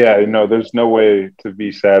 Yeah. Yeah. You know, there's no way to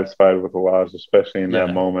be satisfied with a loss, especially in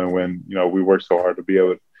that moment when, you know, we worked so hard to be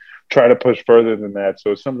able to try to push further than that.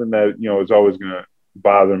 So it's something that, you know, is always going to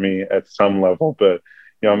bother me at some level, but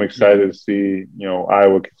you know, I'm excited to see, you know,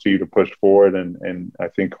 Iowa continue to push forward, and I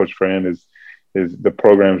think Coach Fran is the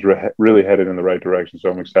program's really headed in the right direction.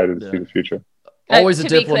 So I'm excited to see the future. Always a to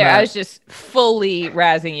diplomat. Be clear, I was just fully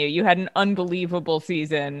razzing you. You had an unbelievable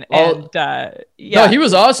season, and no, he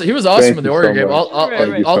was awesome. He was awesome in the Oregon game.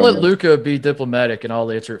 I'll let Luka be diplomatic, and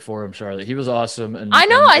I'll answer it for him, Charlotte. He was awesome. And I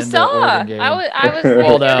know, I saw. I was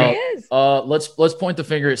called out. Let's point the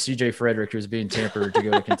finger at CJ Frederick, who's being tampered to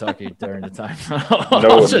go to Kentucky during the time.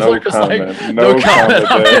 No comment. No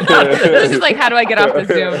comment. This is like, how do I get off the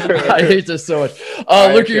Zoom? I hate this so much.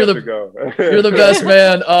 Luka, you're the best,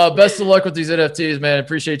 man. Best of luck with these NFTs. Man,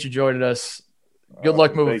 appreciate you joining us. Good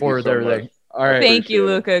luck moving forward with everything. All right. Thank you,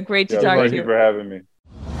 Luka. Great to talk to you. Thank you for having me.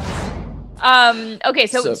 Okay,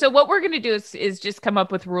 so what we're going to do is just come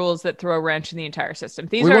up with rules that throw a wrench in the entire system.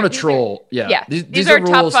 We want to troll. These are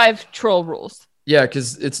top 5 troll rules. Yeah,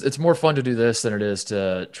 because it's more fun to do this than it is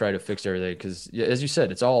to try to fix everything. Because as you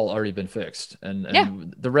said, it's all already been fixed,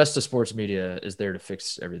 and the rest of sports media is there to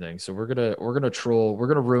fix everything. So we're gonna troll. We're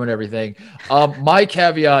gonna ruin everything. My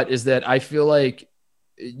caveat is that I feel like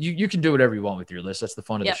you can do whatever you want with your list. That's the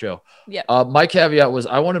fun of the show. Yeah. My caveat was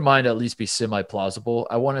I wanted mine to at least be semi-plausible.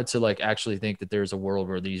 I wanted to like actually think that there's a world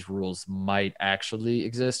where these rules might actually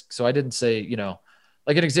exist. So I didn't say, you know.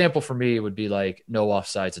 Like an example for me would be like no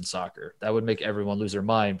offsides in soccer. That would make everyone lose their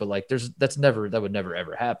mind. But like that would never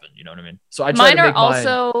ever happen. You know what I mean? So I try to make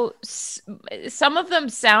also some of them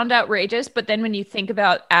sound outrageous, but then when you think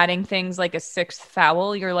about adding things like a 6th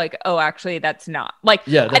foul, you're like, oh, actually that's not like,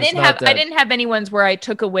 I didn't have any ones where I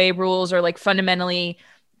took away rules or like fundamentally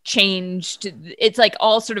changed. It's like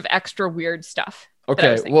all sort of extra weird stuff.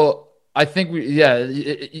 Okay. Well, I think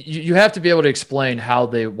you have to be able to explain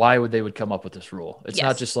why they would come up with this rule. It's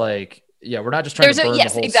not just like, we're not just trying to burn the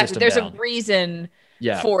whole system There's down. A reason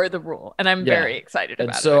for the rule, and I'm very excited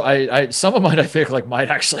about it. So I some of mine I think like might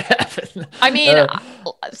actually happen. I mean,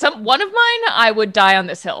 one of mine I would die on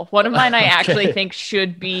this hill. One of mine I actually think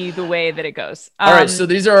should be the way that it goes. All right, so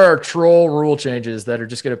these are our troll rule changes that are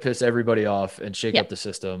just going to piss everybody off and shake up the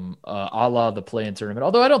system, a la the play-in tournament.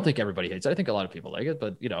 Although I don't think everybody hates it. I think a lot of people like it,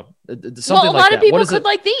 but you know, something a lot of people could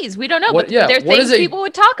like these. We don't know, but there are things people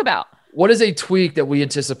would talk about. What is a tweak that we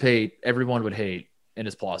anticipate everyone would hate and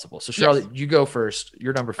is plausible? So Charlotte, you go first.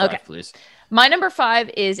 Your number 5, please. My number 5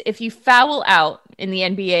 is if you foul out in the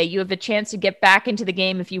NBA, you have a chance to get back into the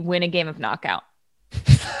game if you win a game of knockout.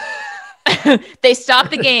 They stop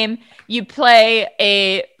the game. You play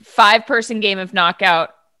a 5-person game of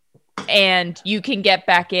knockout and you can get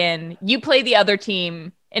back in. You play the other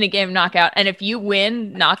team in a game of knockout. And if you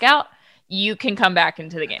win knockout, you can come back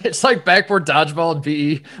into the game. It's like backboard dodgeball and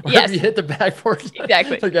PE. Yes. You hit the backboard.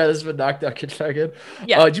 Exactly. The guy that's been knocked out gets back in.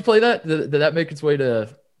 Yeah. Did you play that? Did that make its way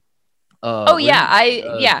to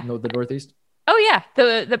the Northeast? Oh yeah.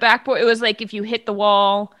 The backboard. It was like if you hit the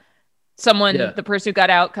wall, the person who got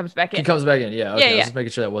out comes back in. He comes back in. Yeah. Okay. I was just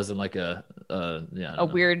making sure that wasn't like a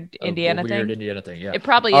weird Indiana thing. Weird Indiana thing. Yeah. It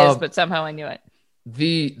probably is, but somehow I knew it.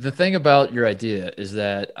 The thing about your idea is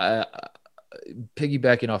that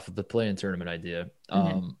piggybacking off of the play-in tournament idea,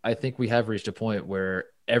 I think we have reached a point where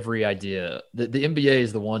every idea, the NBA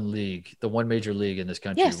is the one major league in this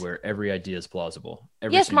country where every idea is plausible.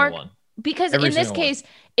 Every single one. Because in this case,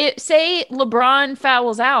 say LeBron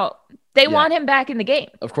fouls out, they want him back in the game.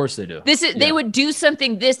 Of course they do. They would do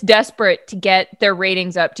something this desperate to get their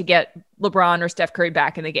ratings up, to get LeBron or Steph Curry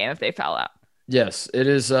back in the game if they foul out. Yes, it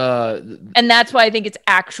is. And that's why I think it's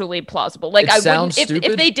actually plausible. Like, I wouldn't,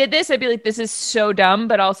 if they did this, I'd be like, this is so dumb,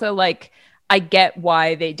 but also like, I get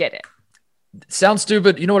why they did it. Sounds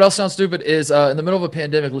stupid. You know what else sounds stupid is in the middle of a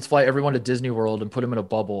pandemic, let's fly everyone to Disney World and put them in a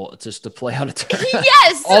bubble just to play out a tournament.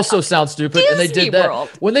 Yes. Also sounds stupid. Disney and they did that World.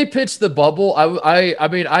 When they pitched the bubble. I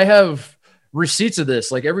mean, I have receipts of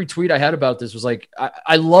this. Like every tweet I had about this was like,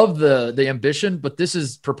 I love the ambition, but this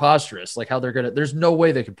is preposterous. Like how there's no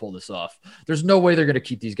way they can pull this off. There's no way they're going to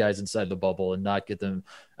keep these guys inside the bubble and not get them.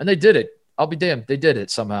 And they did it. I'll be damned. They did it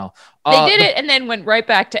somehow. They did it and then went right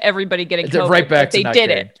back to everybody getting COVID. Right back to they did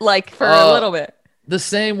it like for a little bit. The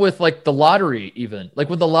same with like the lottery, even like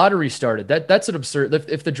when the lottery started, that's an absurd.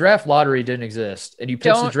 If the draft lottery didn't exist and you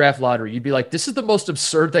pitched the draft lottery, you'd be like, this is the most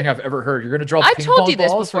absurd thing I've ever heard. You're going to draw. I've told you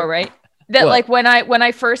this before, right? That like when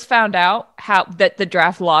I first found out that the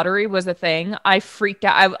draft lottery was a thing, I freaked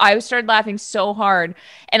out. I started laughing so hard,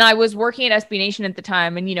 and I was working at SB Nation at the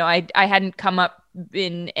time, and I hadn't come up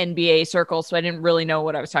in NBA circles, so I didn't really know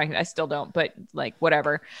what I was talking about. I still don't, but like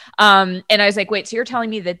whatever. And I was like, wait, so you're telling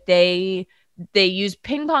me that they use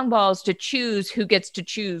ping pong balls to choose who gets to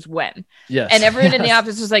choose when? Yes. And everyone in the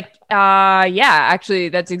office was like, yeah, actually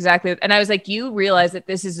that's exactly. And I was like, you realize that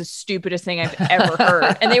this is the stupidest thing I've ever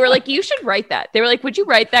heard. And they were like, you should write that. They were like, would you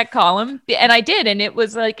write that column? And I did. And it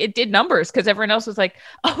was like, it did numbers because everyone else was like,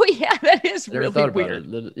 oh yeah, that is really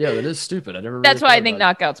weird. Yeah, that is stupid. I never. That's why I think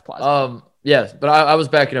knockout's plausible. Yes, but I was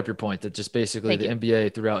backing up your point that just basically the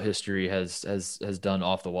NBA throughout history has done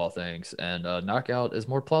off the wall things, and knockout is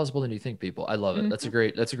more plausible than you think, people. I love it. That's a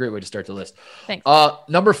great way to start the list. Thanks.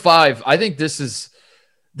 Number 5, I think this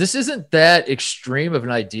isn't that extreme of an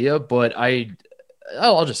idea, but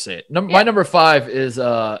I'll just say it. My number 5 is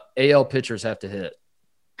AL pitchers have to hit.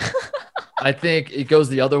 I think it goes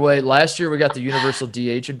the other way. Last year, we got the universal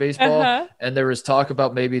DH in baseball, and there was talk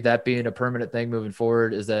about maybe that being a permanent thing moving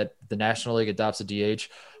forward, is that the National League adopts a DH.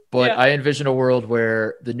 But I envision a world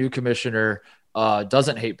where the new commissioner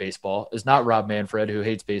doesn't hate baseball, is not Rob Manfred, who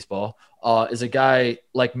hates baseball, is a guy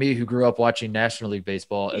like me who grew up watching National League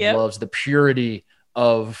baseball and loves the purity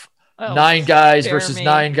of 9 guys versus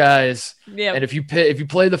 9 guys. Yep. And if you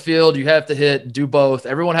play the field, you have to hit and do both.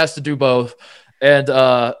 Everyone has to do both.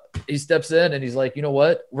 And he steps in and he's like, you know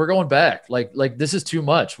what? We're going back. Like this is too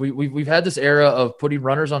much. We've had this era of putting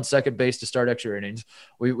runners on second base to start extra innings.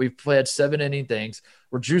 We've played 7-inning things.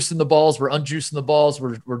 We're juicing the balls. We're unjuicing the balls.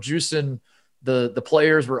 We're juicing the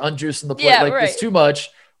players. We're unjuicing the players. It's too much.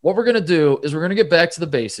 What we're gonna do is we're gonna get back to the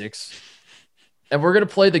basics, and we're gonna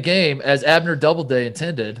play the game as Abner Doubleday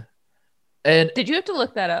intended. And did you have to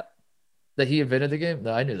look that up? That he invented the game?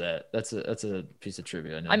 No, I knew that. That's a piece of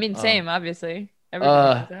trivia. I mean, same, obviously.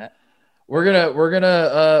 Everybody knows that. We're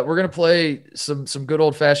gonna play some good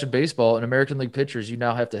old fashioned baseball, and American League pitchers you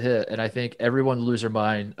now have to hit. And I think everyone will lose their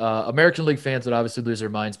mind. American League fans would obviously lose their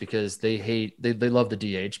minds because they love the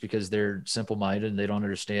DH because they're simple minded and they don't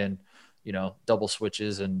understand, double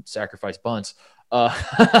switches and sacrifice bunts. Number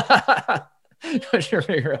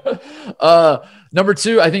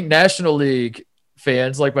 2, I think National League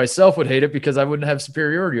fans like myself would hate it because I wouldn't have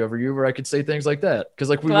superiority over you where I could say things like that. Because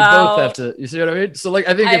like we would both have to, you see what I mean? So like,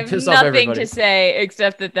 I think it piss off everybody. Nothing to say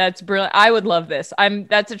except that that's brilliant. I would love this.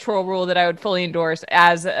 That's a troll rule that I would fully endorse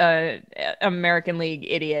as a American League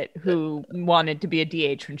idiot who wanted to be a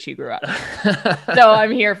DH when she grew up. So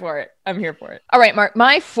I'm here for it. All right, Mark,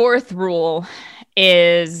 my 4th rule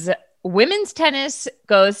is women's tennis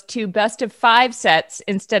goes to best of 5 sets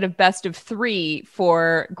instead of best of 3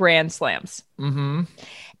 for Grand Slams. Mm-hmm.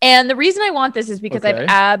 And the reason I want this is because I have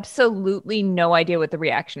absolutely no idea what the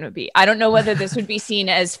reaction would be. I don't know whether this would be seen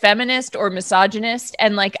as feminist or misogynist.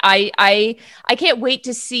 And like, I can't wait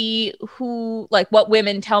to see what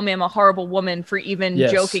women tell me I'm a horrible woman for even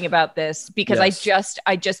joking about this, because I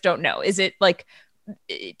just don't know. Is it like,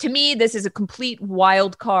 to me, this is a complete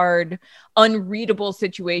wild card, unreadable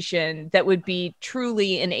situation that would be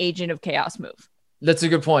truly an agent of chaos move. That's a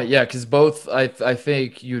good point. Yeah, because both, I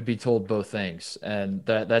think you would be told both things, and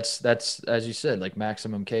that's as you said, like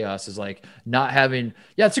maximum chaos is like not having.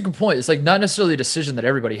 Yeah, it's a good point. It's like not necessarily a decision that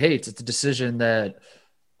everybody hates. It's a decision that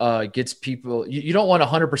gets people. You don't want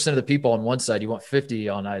 100% of the people on one side. You want 50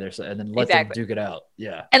 on either side, and then let them duke it out.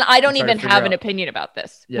 Yeah. And I don't even have an opinion about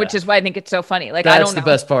this, which is why I think it's so funny. Like, that's I don't know. The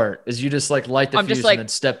best part is you just like light the fuse and then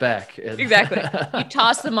step back. Exactly. You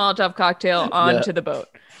toss the Molotov cocktail onto the boat.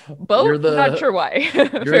 Not sure why.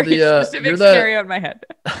 Very specific scenario in my head.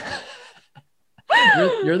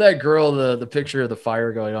 You're that girl, the picture of the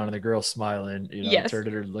fire going on and the girl smiling, turned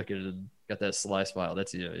at her, looking and got that sly smile.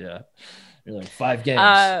 That's you. Yeah. You're like 5 games.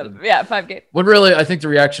 5 games. When really, I think the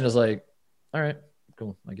reaction is like, all right,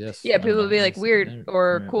 cool, I guess. Yeah. People will be like weird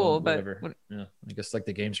or cool, but yeah, I guess like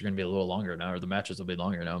the games are going to be a little longer now, or the matches will be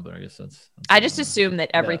longer now, but I guess that's I just assume that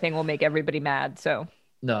everything will make everybody mad. So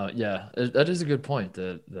no. Yeah. That is a good point.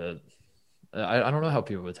 I don't know how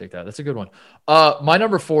people would take that. That's a good one. My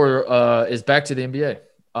number 4 is back to the NBA.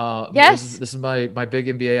 Yes. This is my big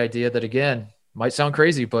NBA idea that, again, might sound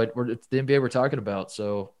crazy, but it's the NBA we're talking about.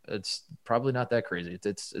 So it's probably not that crazy.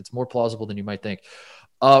 It's more plausible than you might think.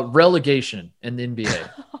 Relegation in the NBA.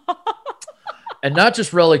 And not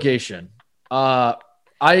just relegation.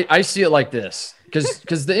 I see it like this.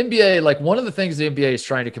 Because the NBA, like one of the things the NBA is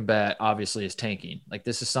trying to combat, obviously, is tanking. Like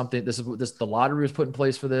this is the lottery was put in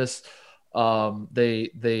place for this. They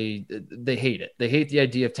hate it. They hate the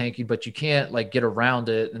idea of tanking, but you can't like get around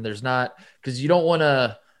it. And there's not, because you don't want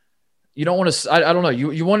to, I don't know.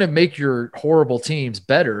 You want to make your horrible teams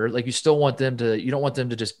better. Like you still want them to, you don't want them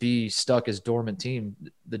to just be stuck as dormant team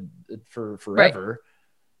for forever. Right.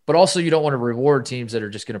 But also you don't want to reward teams that are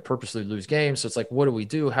just going to purposely lose games. So it's like, what do we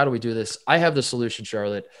do? How do we do this? I have the solution,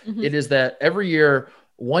 Charlotte. Mm-hmm. It is that every year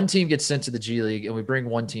one team gets sent to the G League and we bring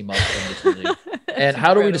one team up from the G League. And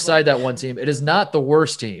how do we decide that one team? It is not the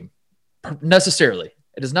worst team necessarily.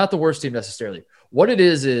 It is not the worst team necessarily. What it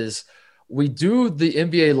is we do the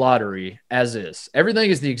NBA lottery as is. Everything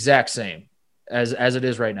is the exact same as it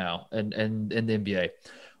is right now and in the NBA.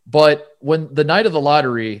 But when the night of the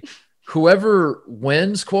lottery, whoever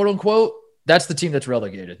wins, quote unquote, that's the team that's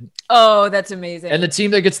relegated. Oh, that's amazing. And the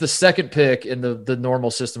team that gets the second pick in the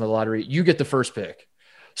normal system of the lottery, you get the first pick.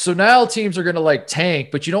 So now teams are going to like tank,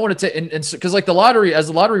 but you don't want to take, and because like the lottery, as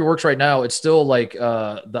the lottery works right now, it's still like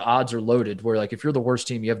the odds are loaded where like if you're the worst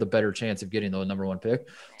team, you have the better chance of getting the number 1 pick.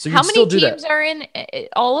 So you how many teams are in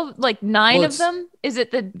all of like 9 of them? Is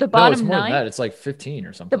it the bottom it's more 9? Than that. It's like 15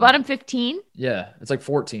 or something. The bottom 15? Yeah, it's like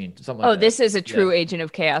 14, something like that. This is a true agent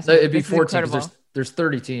of chaos. No, it'd be 14 because there's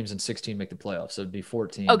 30 teams and 16 make the playoffs, so it'd be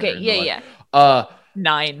 14. Okay, yeah.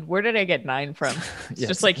 9. Where did I get 9 from? It's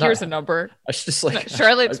just like, here's a number. I should just like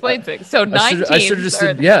Charlotte explains things. So 9 teams. I should have just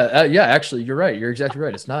said, yeah. Actually, you're right. You're exactly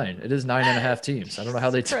right. It's 9. It is 9.5 teams. I don't know how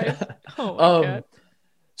they. Oh my God.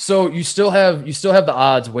 So you still have the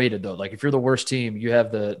odds weighted though. Like if you're the worst team, you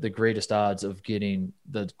have the greatest odds of getting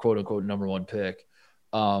the quote unquote number 1 pick.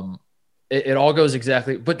 It all goes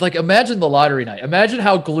exactly, but like imagine the lottery night. Imagine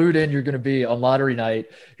how glued in you're going to be on lottery night.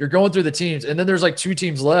 You're going through the teams, and then there's like 2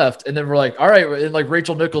 teams left, and then we're like, all right, and like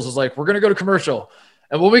Rachel Nichols is like, we're going to go to commercial,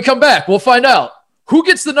 and when we come back, we'll find out who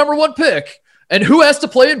gets the number 1 pick and who has to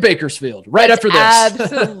play in Bakersfield after this.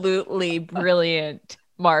 Absolutely brilliant,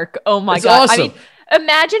 Mark. Oh my God! Awesome. I mean,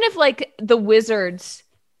 imagine if like the Wizards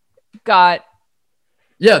got.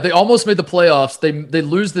 Yeah, they almost made the playoffs. They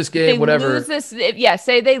lose this game, whatever.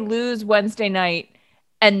 Say they lose Wednesday night,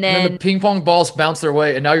 and then the ping pong balls bounce their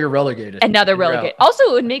way, and now you're relegated. And now they're relegated. Also,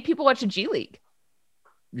 it would make people watch the G League.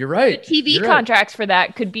 You're right. The TV contracts for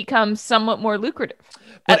that could become somewhat more lucrative,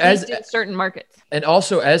 at least in certain markets. And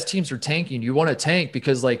also, as teams are tanking, you want to tank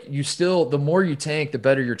because, like, the more you tank, the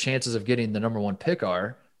better your chances of getting the number 1 pick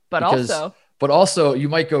are. But also, you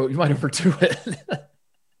might overdo it.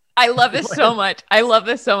 I love this so much.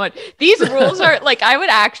 These rules are like, I would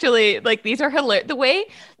actually like, these are hilarious. The way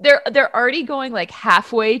they're already going like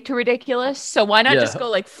halfway to ridiculous. So why not just go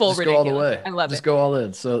like full ridiculous? Go all the way. I love it. Just go all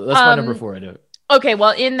in. So that's my number 4. I do it. Okay.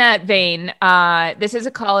 Well, in that vein, this is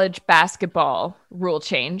a college basketball rule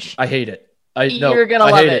change. I hate it. You're going to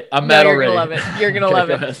love it. I'm mad already. You're going to love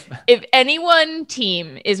it. If any one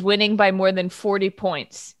team is winning by more than 40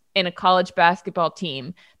 points in a college basketball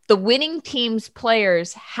team, the winning team's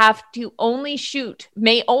players may only shoot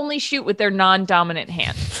with their non-dominant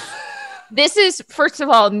hand. This is, first of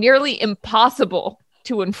all, nearly impossible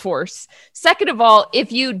to enforce. Second of all,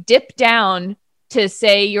 if you dip down to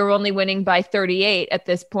say you're only winning by 38 at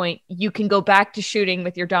this point, you can go back to shooting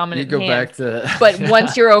with your dominant hand. But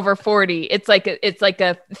once you're over 40, it's like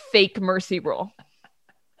a fake mercy rule.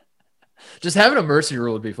 Just having a mercy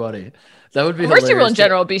rule would be funny. That would be mercy rule in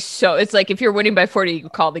general would be so. It's like if you're winning by 40, you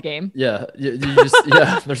call the game. Yeah, you just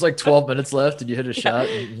There's like 12 minutes left, and you hit a shot,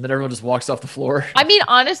 and then everyone just walks off the floor. I mean,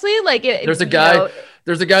 honestly, like there's a guy.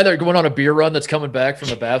 There's a guy that went on a beer run that's coming back from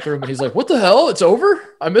the bathroom, and he's like, "What the hell? It's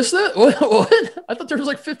over? I missed that. What? I thought there was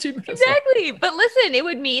like 15 minutes." Exactly. But listen, it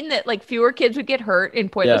would mean that like fewer kids would get hurt in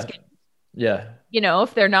pointless games. Yeah. You know,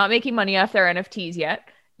 if they're not making money off their NFTs yet,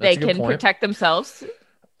 they can protect themselves.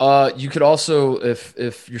 You could also,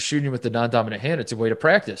 if you're shooting with the non-dominant hand, it's a way to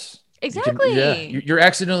practice. Exactly. You're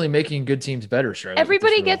accidentally making good teams better, Charlotte.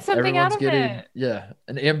 Everybody gets something out of it. Yeah,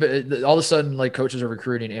 and all of a sudden, like coaches are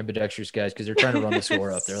recruiting ambidextrous guys because they're trying to run the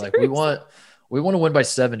score up. They're like, we want to win by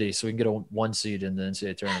 70 so we can get a 1 seed in the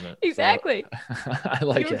NCAA tournament. Exactly. So, I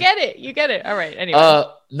like it. You get it. All right. Anyway,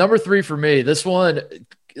 number 3 for me. This one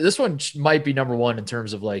might be number 1 in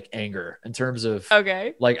terms of like anger, in terms of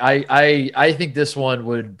like I think this one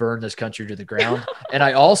would burn this country to the ground, and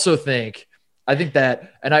I also think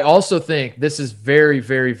this is very,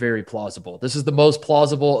 very, very plausible. This is the most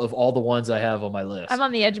plausible of all the ones I have on my list. I'm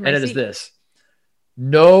on the edge of my seat. And it is this: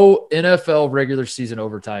 no NFL regular season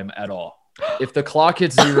overtime at all. If the clock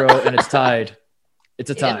hits 0 and it's tied, it's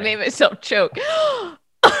a tie. I made myself choke.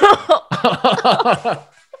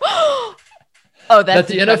 Oh, that's that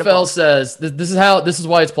the NFL says this is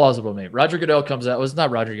why it's plausible to me. Roger Goodell comes out. Well, it's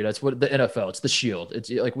not Roger Goodell. It's what the NFL. It's the Shield. It's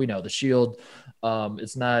like we know the Shield.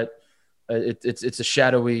 It's not. It's a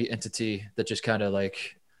shadowy entity that just kind of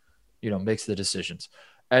like, makes the decisions.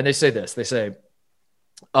 And they say this. They say,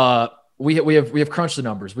 we have crunched the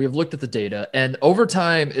numbers. We have looked at the data, and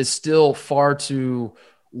overtime is still far too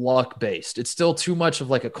luck based. It's still too much of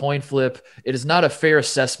like a coin flip. It is not a fair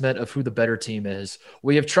assessment of who the better team is.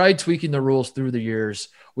 We have tried tweaking the rules through the years.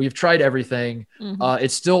 We've tried everything. Mm-hmm.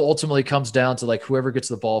 It still ultimately comes down to like whoever gets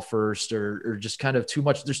the ball first, or just kind of too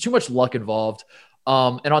much. There's too much luck involved.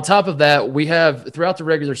 And on top of that, we have throughout the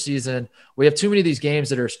regular season, we have too many of these games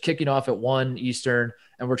that are kicking off at 1 Eastern,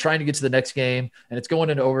 and we're trying to get to the next game, and it's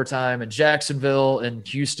going into overtime, and Jacksonville and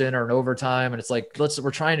Houston are in overtime. And it's like,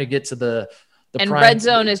 we're trying to get to the and prime. Red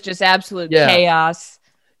zone is just absolute chaos.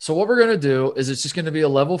 So what we're going to do is it's just going to be a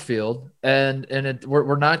level field, and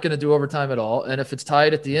we're not going to do overtime at all. And if it's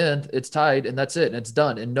tied at the end, it's tied, and that's it. And it's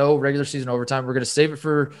done. And no regular season overtime. We're going to save it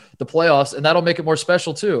for the playoffs, and that'll make it more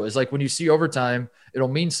special too. It's like when you see overtime, it'll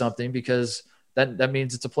mean something because that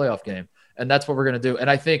means it's a playoff game. And that's what we're going to do. And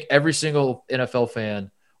I think every single NFL fan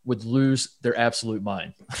would lose their absolute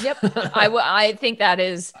mind. Yep. I think that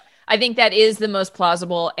is the most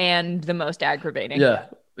plausible and the most aggravating. Yeah.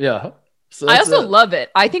 Yeah. So I also love it.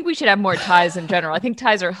 I think we should have more ties in general. I think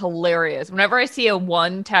ties are hilarious. Whenever I see a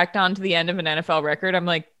 1 tacked on to the end of an NFL record, I'm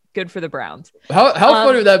like, good for the Browns. How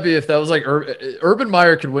funny would that be if that was like Urban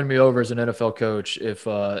Meyer could win me over as an NFL coach if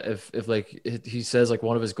like he says like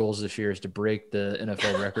one of his goals this year is to break the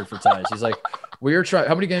NFL record for ties. He's like, we are trying.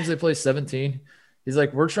 How many games they play? 17. He's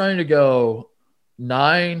like, we're trying to go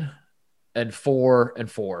 9 and 4 and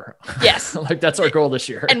 4. Yes. Like that's our goal this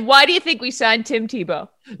year. And why do you think we signed Tim Tebow?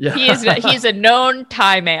 Yeah. He's a known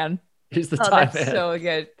tie man. He's the tie man. That's so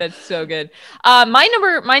good. That's so good.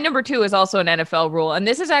 My number 2 is also an NFL rule. And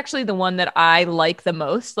this is actually the one that I like the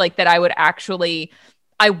most, like that I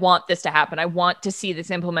want this to happen. I want to see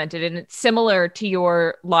this implemented. And it's similar to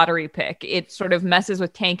your lottery pick. It sort of messes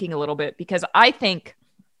with tanking a little bit because I think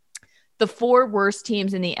the 4 worst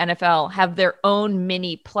teams in the NFL have their own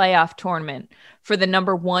mini playoff tournament for the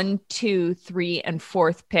number 1, 2, 3, and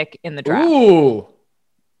 4th pick in the draft. Ooh.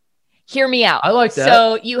 Hear me out. I like that.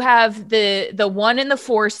 So you have the 1 and the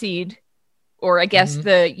 4 seed, or I guess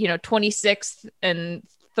the 26th and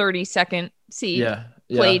 32nd seed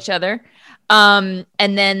play each other. And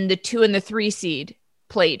then the 2 and the 3 seed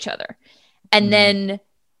play each other. And then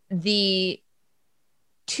the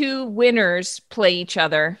 2 winners play each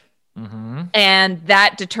other. Mm-hmm. And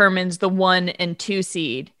that determines the 1 and 2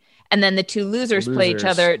 seed. And then the 2 losers play each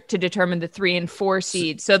other to determine the 3 and 4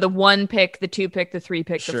 seed. So the 1 pick, the 2 pick, the 3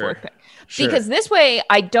 pick, the 4th pick. Sure. Because this way,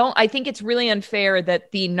 I think it's really unfair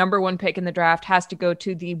that the number 1 pick in the draft has to go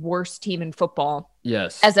to the worst team in football.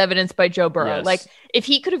 Yes. As evidenced by Joe Burrow. Yes. Like if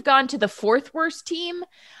he could have gone to the 4th worst team,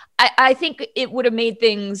 I think it would have made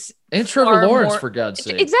things. And Trevor Lawrence, for God's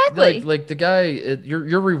sake. Exactly. Like the guy,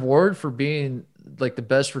 your reward for being like the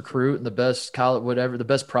best recruit and the best college, whatever, the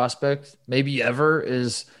best prospect maybe ever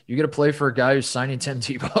is you get to play for a guy who's signing Tim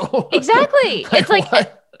Tebow. Exactly. It's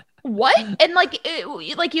like, what? And like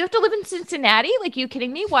you have to live in Cincinnati? Like, you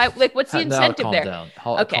kidding me? Why? Like, what's the incentive there?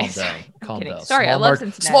 Okay. Calm down. Sorry, I love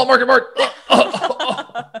Cincinnati. Small market Mark.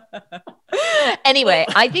 Anyway,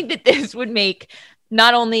 I think that this would make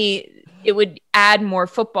not only it would add more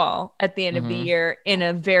football at the end of the year in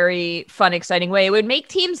a very fun, exciting way. It would make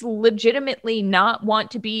teams legitimately not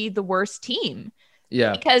want to be the worst team.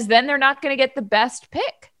 Yeah. Because then they're not going to get the best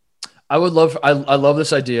pick. I love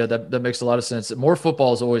this idea. That makes a lot of sense. More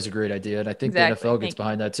football is always a great idea, and I think the NFL gets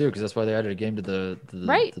behind that too, because that's why they added a game to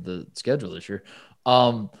the schedule this year.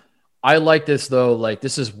 I like this though. Like,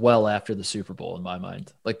 this is well after the Super Bowl in my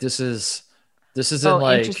mind. Like, this is in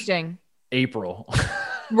like interesting. April,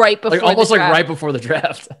 right before, like almost like right before the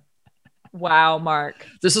draft. Wow, Mark.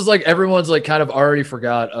 This is like everyone's like kind of already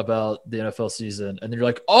forgot about the NFL season, and then you're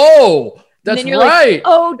like, oh. That's right. Like,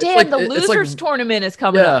 oh, damn, the losers tournament is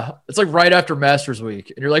coming up. It's like right after Masters Week.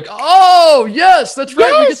 And you're like, oh, yes, that's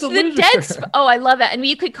right. Yes, we get the oh, I love that. And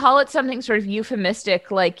you could call it something sort of euphemistic,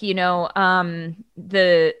 like, you know,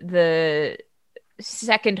 the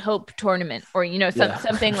Second Hope tournament, or, you know,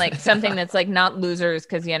 something like something that's like not losers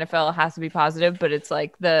because the NFL has to be positive, but it's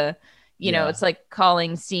like the, you know, it's like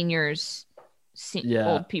calling seniors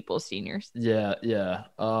old people seniors. Yeah.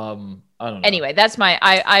 I don't know. Anyway, that's my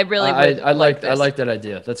I like that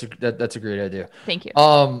idea. That's a great idea. Thank you.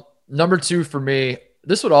 Number 2 for me,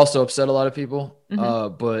 this would also upset a lot of people.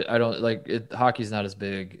 But I don't like it. Hockey's not as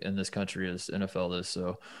big in this country as NFL is.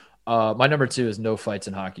 So my number 2 is no fights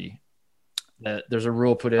in hockey. That there's a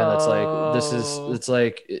rule put in that's like it's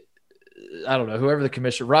like I don't know, whoever the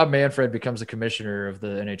commissioner, Rob Manfred becomes the commissioner of the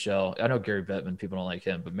NHL. I know Gary Bettman, people don't like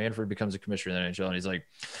him, but Manfred becomes the commissioner of the NHL, and he's like,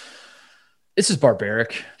 this is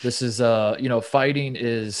barbaric. This is, you know, fighting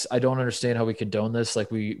is, I don't understand how we condone this.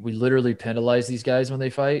 Like, we literally penalize these guys when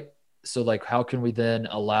they fight. So, like, how can we then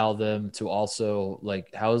allow them to also,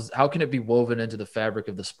 like, how can it be woven into the fabric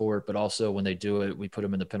of the sport, but also when they do it, we put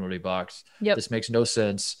them in the penalty box? Yep. This makes no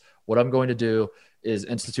sense. What I'm going to do is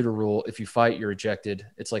institute a rule. If you fight, you're ejected.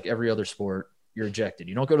 It's like every other sport. You're ejected.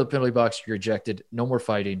 You don't go to the penalty box. You're ejected. No more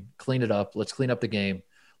fighting. Clean it up. Let's clean up the game.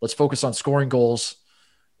 Let's focus on scoring goals.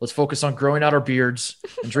 Let's focus on growing out our beards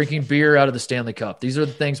and drinking beer out of the Stanley Cup. These are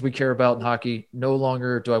the things we care about in hockey. No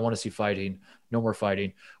longer do I want to see fighting. No more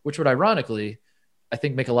fighting, which would ironically, I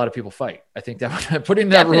think, make a lot of people fight. I think that putting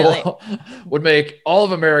that rule would make all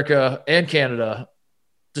of America and Canada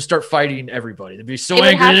to start fighting everybody. They'd be so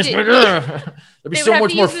angry. There'd be so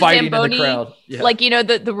much more fighting in the crowd. Yeah. Like, you know,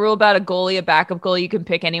 the rule about a goalie, a backup goalie, you can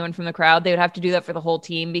pick anyone from the crowd. They would have to do that for the whole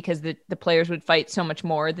team because the players would fight so much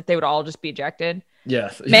more that they would all just be ejected. Yeah.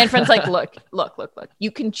 Manfred's like, look.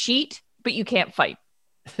 You can cheat, but you can't fight.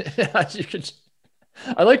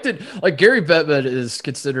 I liked it. Like, Gary Bettman is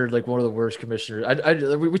considered like one of the worst commissioners.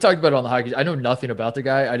 We talked about it on the hockey. I know nothing about the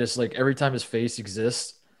guy. I just, like, every time his face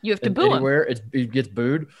exists, you have to boo anywhere, him. It gets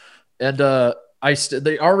booed. And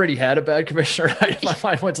they already had a bad commissioner. My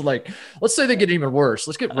mind went to, like, let's say they get even worse.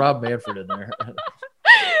 Let's get Rob Manfred in there.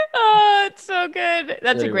 Oh, it's so good.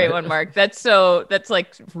 That's a great one, Mark. That's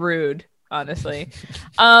like rude, honestly.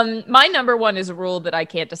 My number 1 is a rule that I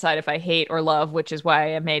can't decide if I hate or love, which is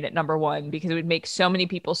why I made it number 1, because it would make so many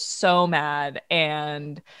people so mad.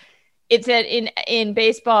 And it's that in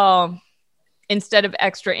baseball, instead of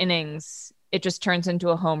extra innings, it just turns into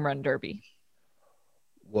a home run derby.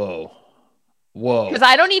 Whoa. Because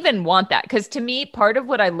I don't even want that. Because to me, part of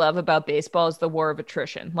what I love about baseball is the war of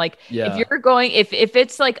attrition. Like, if you're going, if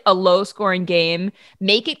it's like a low scoring game,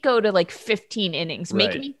 make it go to like 15 innings.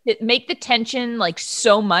 Right. Make the tension like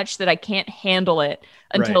so much that I can't handle it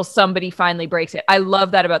until somebody finally breaks it. I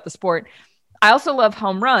love that about the sport. I also love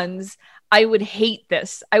home runs. I would hate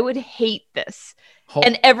this.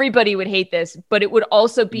 And everybody would hate this, but it would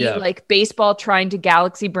also be like baseball trying to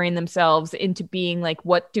galaxy brain themselves into being like,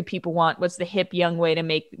 what do people want? What's the hip young way to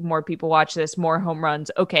make more people watch this? More home runs.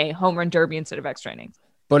 Okay, home run derby instead of extra innings.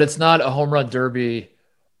 But it's not a home run derby.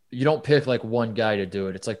 You don't pick like one guy to do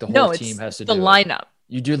it. It's like the whole team has to do it. The lineup.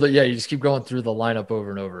 You do, you just keep going through the lineup over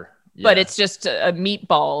and over. Yeah. But it's just a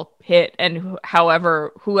meatball hit, and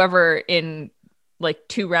whoever in like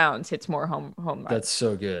 2 rounds hits more home runs. That's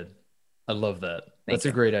so good. I love that. That's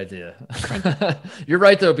a great idea. You're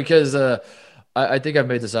right, though, because I think I've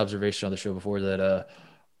made this observation on the show before that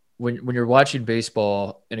when you're watching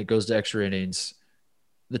baseball and it goes to extra innings,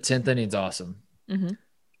 the 10th inning's awesome. Mm-hmm.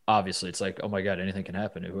 Obviously, it's like, oh my God, anything can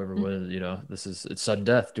happen. Whoever wins, you know, it's sudden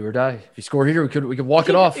death, do or die. If you score here, we could walk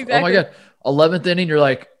it off. Exactly. Oh my God, 11th inning, you're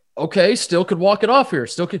like, okay, still could walk it off here.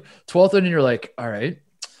 Still could. 12th inning, you're like, all right.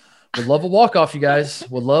 Would love a walk-off, you guys.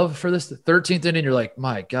 Would love for this. 13th inning, you're like,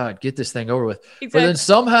 my God, get this thing over with. Exactly. But then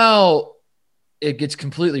somehow it gets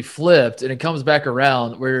completely flipped and it comes back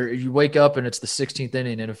around where you wake up and it's the 16th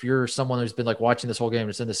inning. And if you're someone who's been like watching this whole game,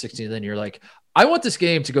 it's in the 16th inning, you're like, I want this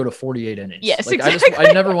game to go to 48 innings. Yes, like, exactly.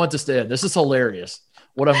 I never want this to end. This is hilarious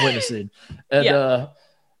what I'm witnessing. And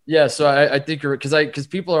so I think because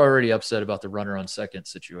people are already upset about the runner on second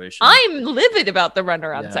situation. I'm livid about the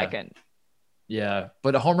runner on second. Yeah,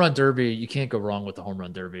 but a home run derby, you can't go wrong with the home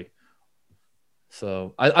run derby.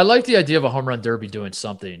 So I like the idea of a home run derby doing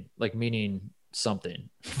something, like meaning something.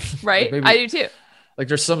 Right. Like I do too. Like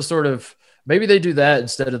there's some sort of, maybe they do that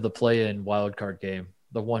instead of the play-in wild card game.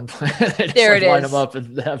 The one play, they just there it line is. them up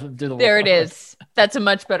and have them do the There it is. That's a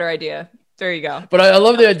much better idea. There you go. But I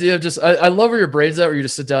love the idea of just, I love where your brain's at, where you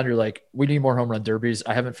just sit down and you're like, we need more home run derbies.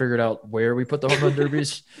 I haven't figured out where we put the home run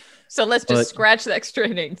derbies. So let's just scratch the extra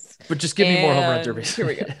innings. But just give me more home run derbies. Here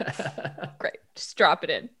we go. Great. Just drop it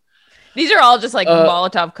in. These are all just like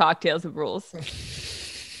Molotov cocktails of rules.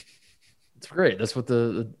 It's great. That's what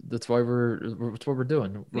that's what we're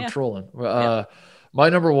doing. We're trolling. My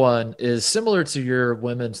number one is similar to your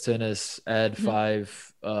women's tennis. Add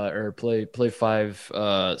 5 or play 5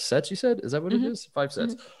 sets. You said, is that what it is? 5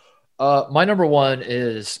 sets. My number one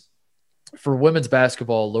is for women's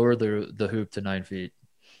basketball. Lower the hoop to 9 feet.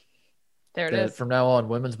 There it is. From now on,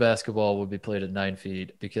 women's basketball will be played at 9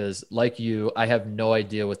 feet because, like you, I have no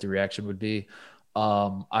idea what the reaction would be.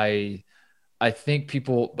 I think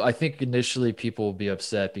initially people will be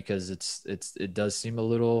upset because it does seem a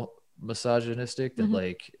little misogynistic that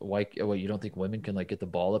like, why you don't think women can like get the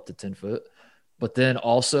ball up to 10 foot, but then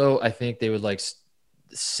also I think they would like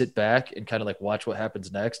sit back and kind of like watch what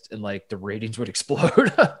happens next, and like the ratings would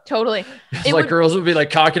explode. Totally. Girls would be like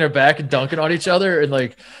cocking their back and dunking on each other, and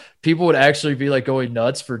like people would actually be like going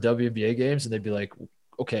nuts for WNBA games, and they'd be like,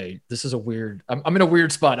 okay, this is a weird, I'm in a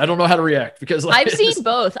weird spot. I don't know how to react because like, I've seen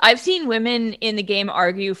both. I've seen women in the game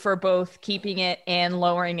argue for both keeping it and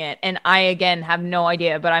lowering it. And I, again, have no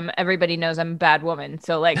idea, but everybody knows I'm a bad woman.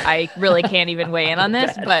 So like, I really can't even weigh in on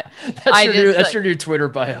this, but that's your new Twitter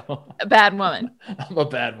bio. A bad woman. I'm a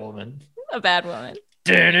bad woman. A bad woman.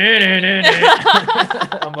 I'm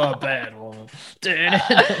a bad woman.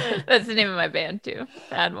 That's the name of my band too.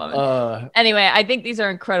 Bad woman. Anyway, I think these are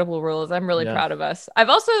incredible rules. I'm really proud of us. I've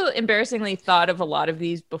also embarrassingly thought of a lot of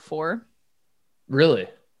these before. Really?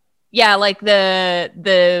 Yeah, like the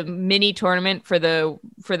mini tournament for the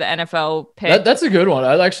NFL pick. That's a good one.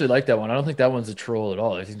 I actually like that one. I don't think that one's a troll at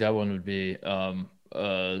all. I think that one would be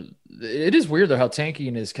it is weird though how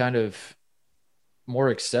tanking is kind of more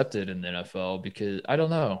accepted in the NFL, because I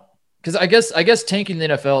don't know. Because I guess tanking the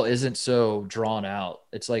NFL isn't so drawn out.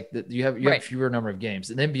 It's like you have fewer number of games.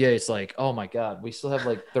 In the NBA, it's like, oh my God, we still have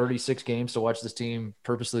like 36 games to watch this team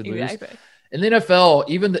purposely lose. Exactly. In the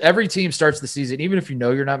NFL, every team starts the season, even if you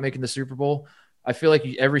know you're not making the Super Bowl, I feel like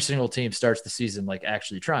every single team starts the season like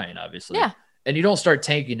actually trying, obviously. Yeah. And you don't start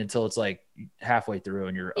tanking until it's like halfway through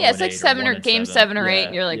and you're it's like 7 or 8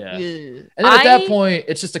 and you're like, yeah. And then at that point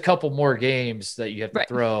it's just a couple more games that you have to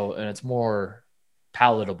throw, and it's more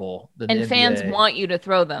palatable than and fans want you to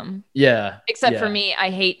throw them. Except for me,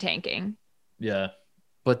 I hate tanking.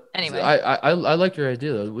 But anyway, I like your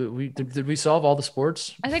idea though. Did we solve all the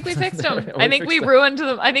sports? I think we fixed them. I think we ruined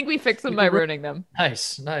them. I think we fixed them by ruining them.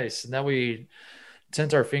 Nice. Now we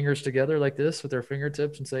tent our fingers together like this with our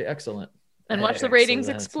fingertips and say excellent. And watch the ratings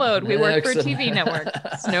explode. We work for a TV network.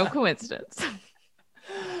 It's no coincidence.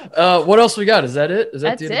 What else we got? Is that it?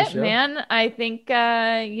 That's it, man. I think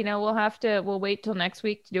we'll wait till next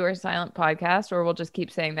week to do our silent podcast, or we'll just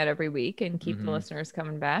keep saying that every week and keep the listeners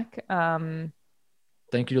coming back.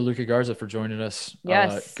 Thank you to Luka Garza for joining us.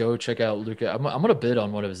 Yes. Go check out Luka. I'm going to bid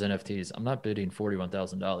on one of his NFTs. I'm not bidding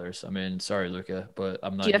 $41,000. I mean, sorry, Luka, but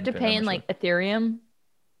I'm not. Do you have to pay in like Ethereum?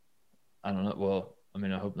 I don't know. Well, I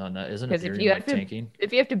mean, I hope not. Isn't Ethereum like tanking?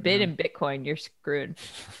 If you have to bid in Bitcoin, you're screwed.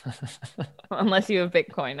 Unless you have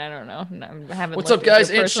Bitcoin. I don't know. What's up, guys?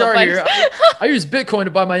 It's Shar here. I use Bitcoin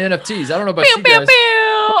to buy my NFTs. I don't know about you guys.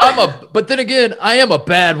 But then again, I am a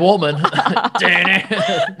bad woman.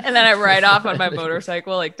 And then I ride off on my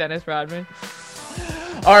motorcycle like Dennis Rodman.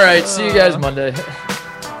 All right. See you guys Monday.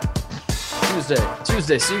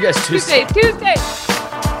 Tuesday. See you guys Tuesday. Tuesday.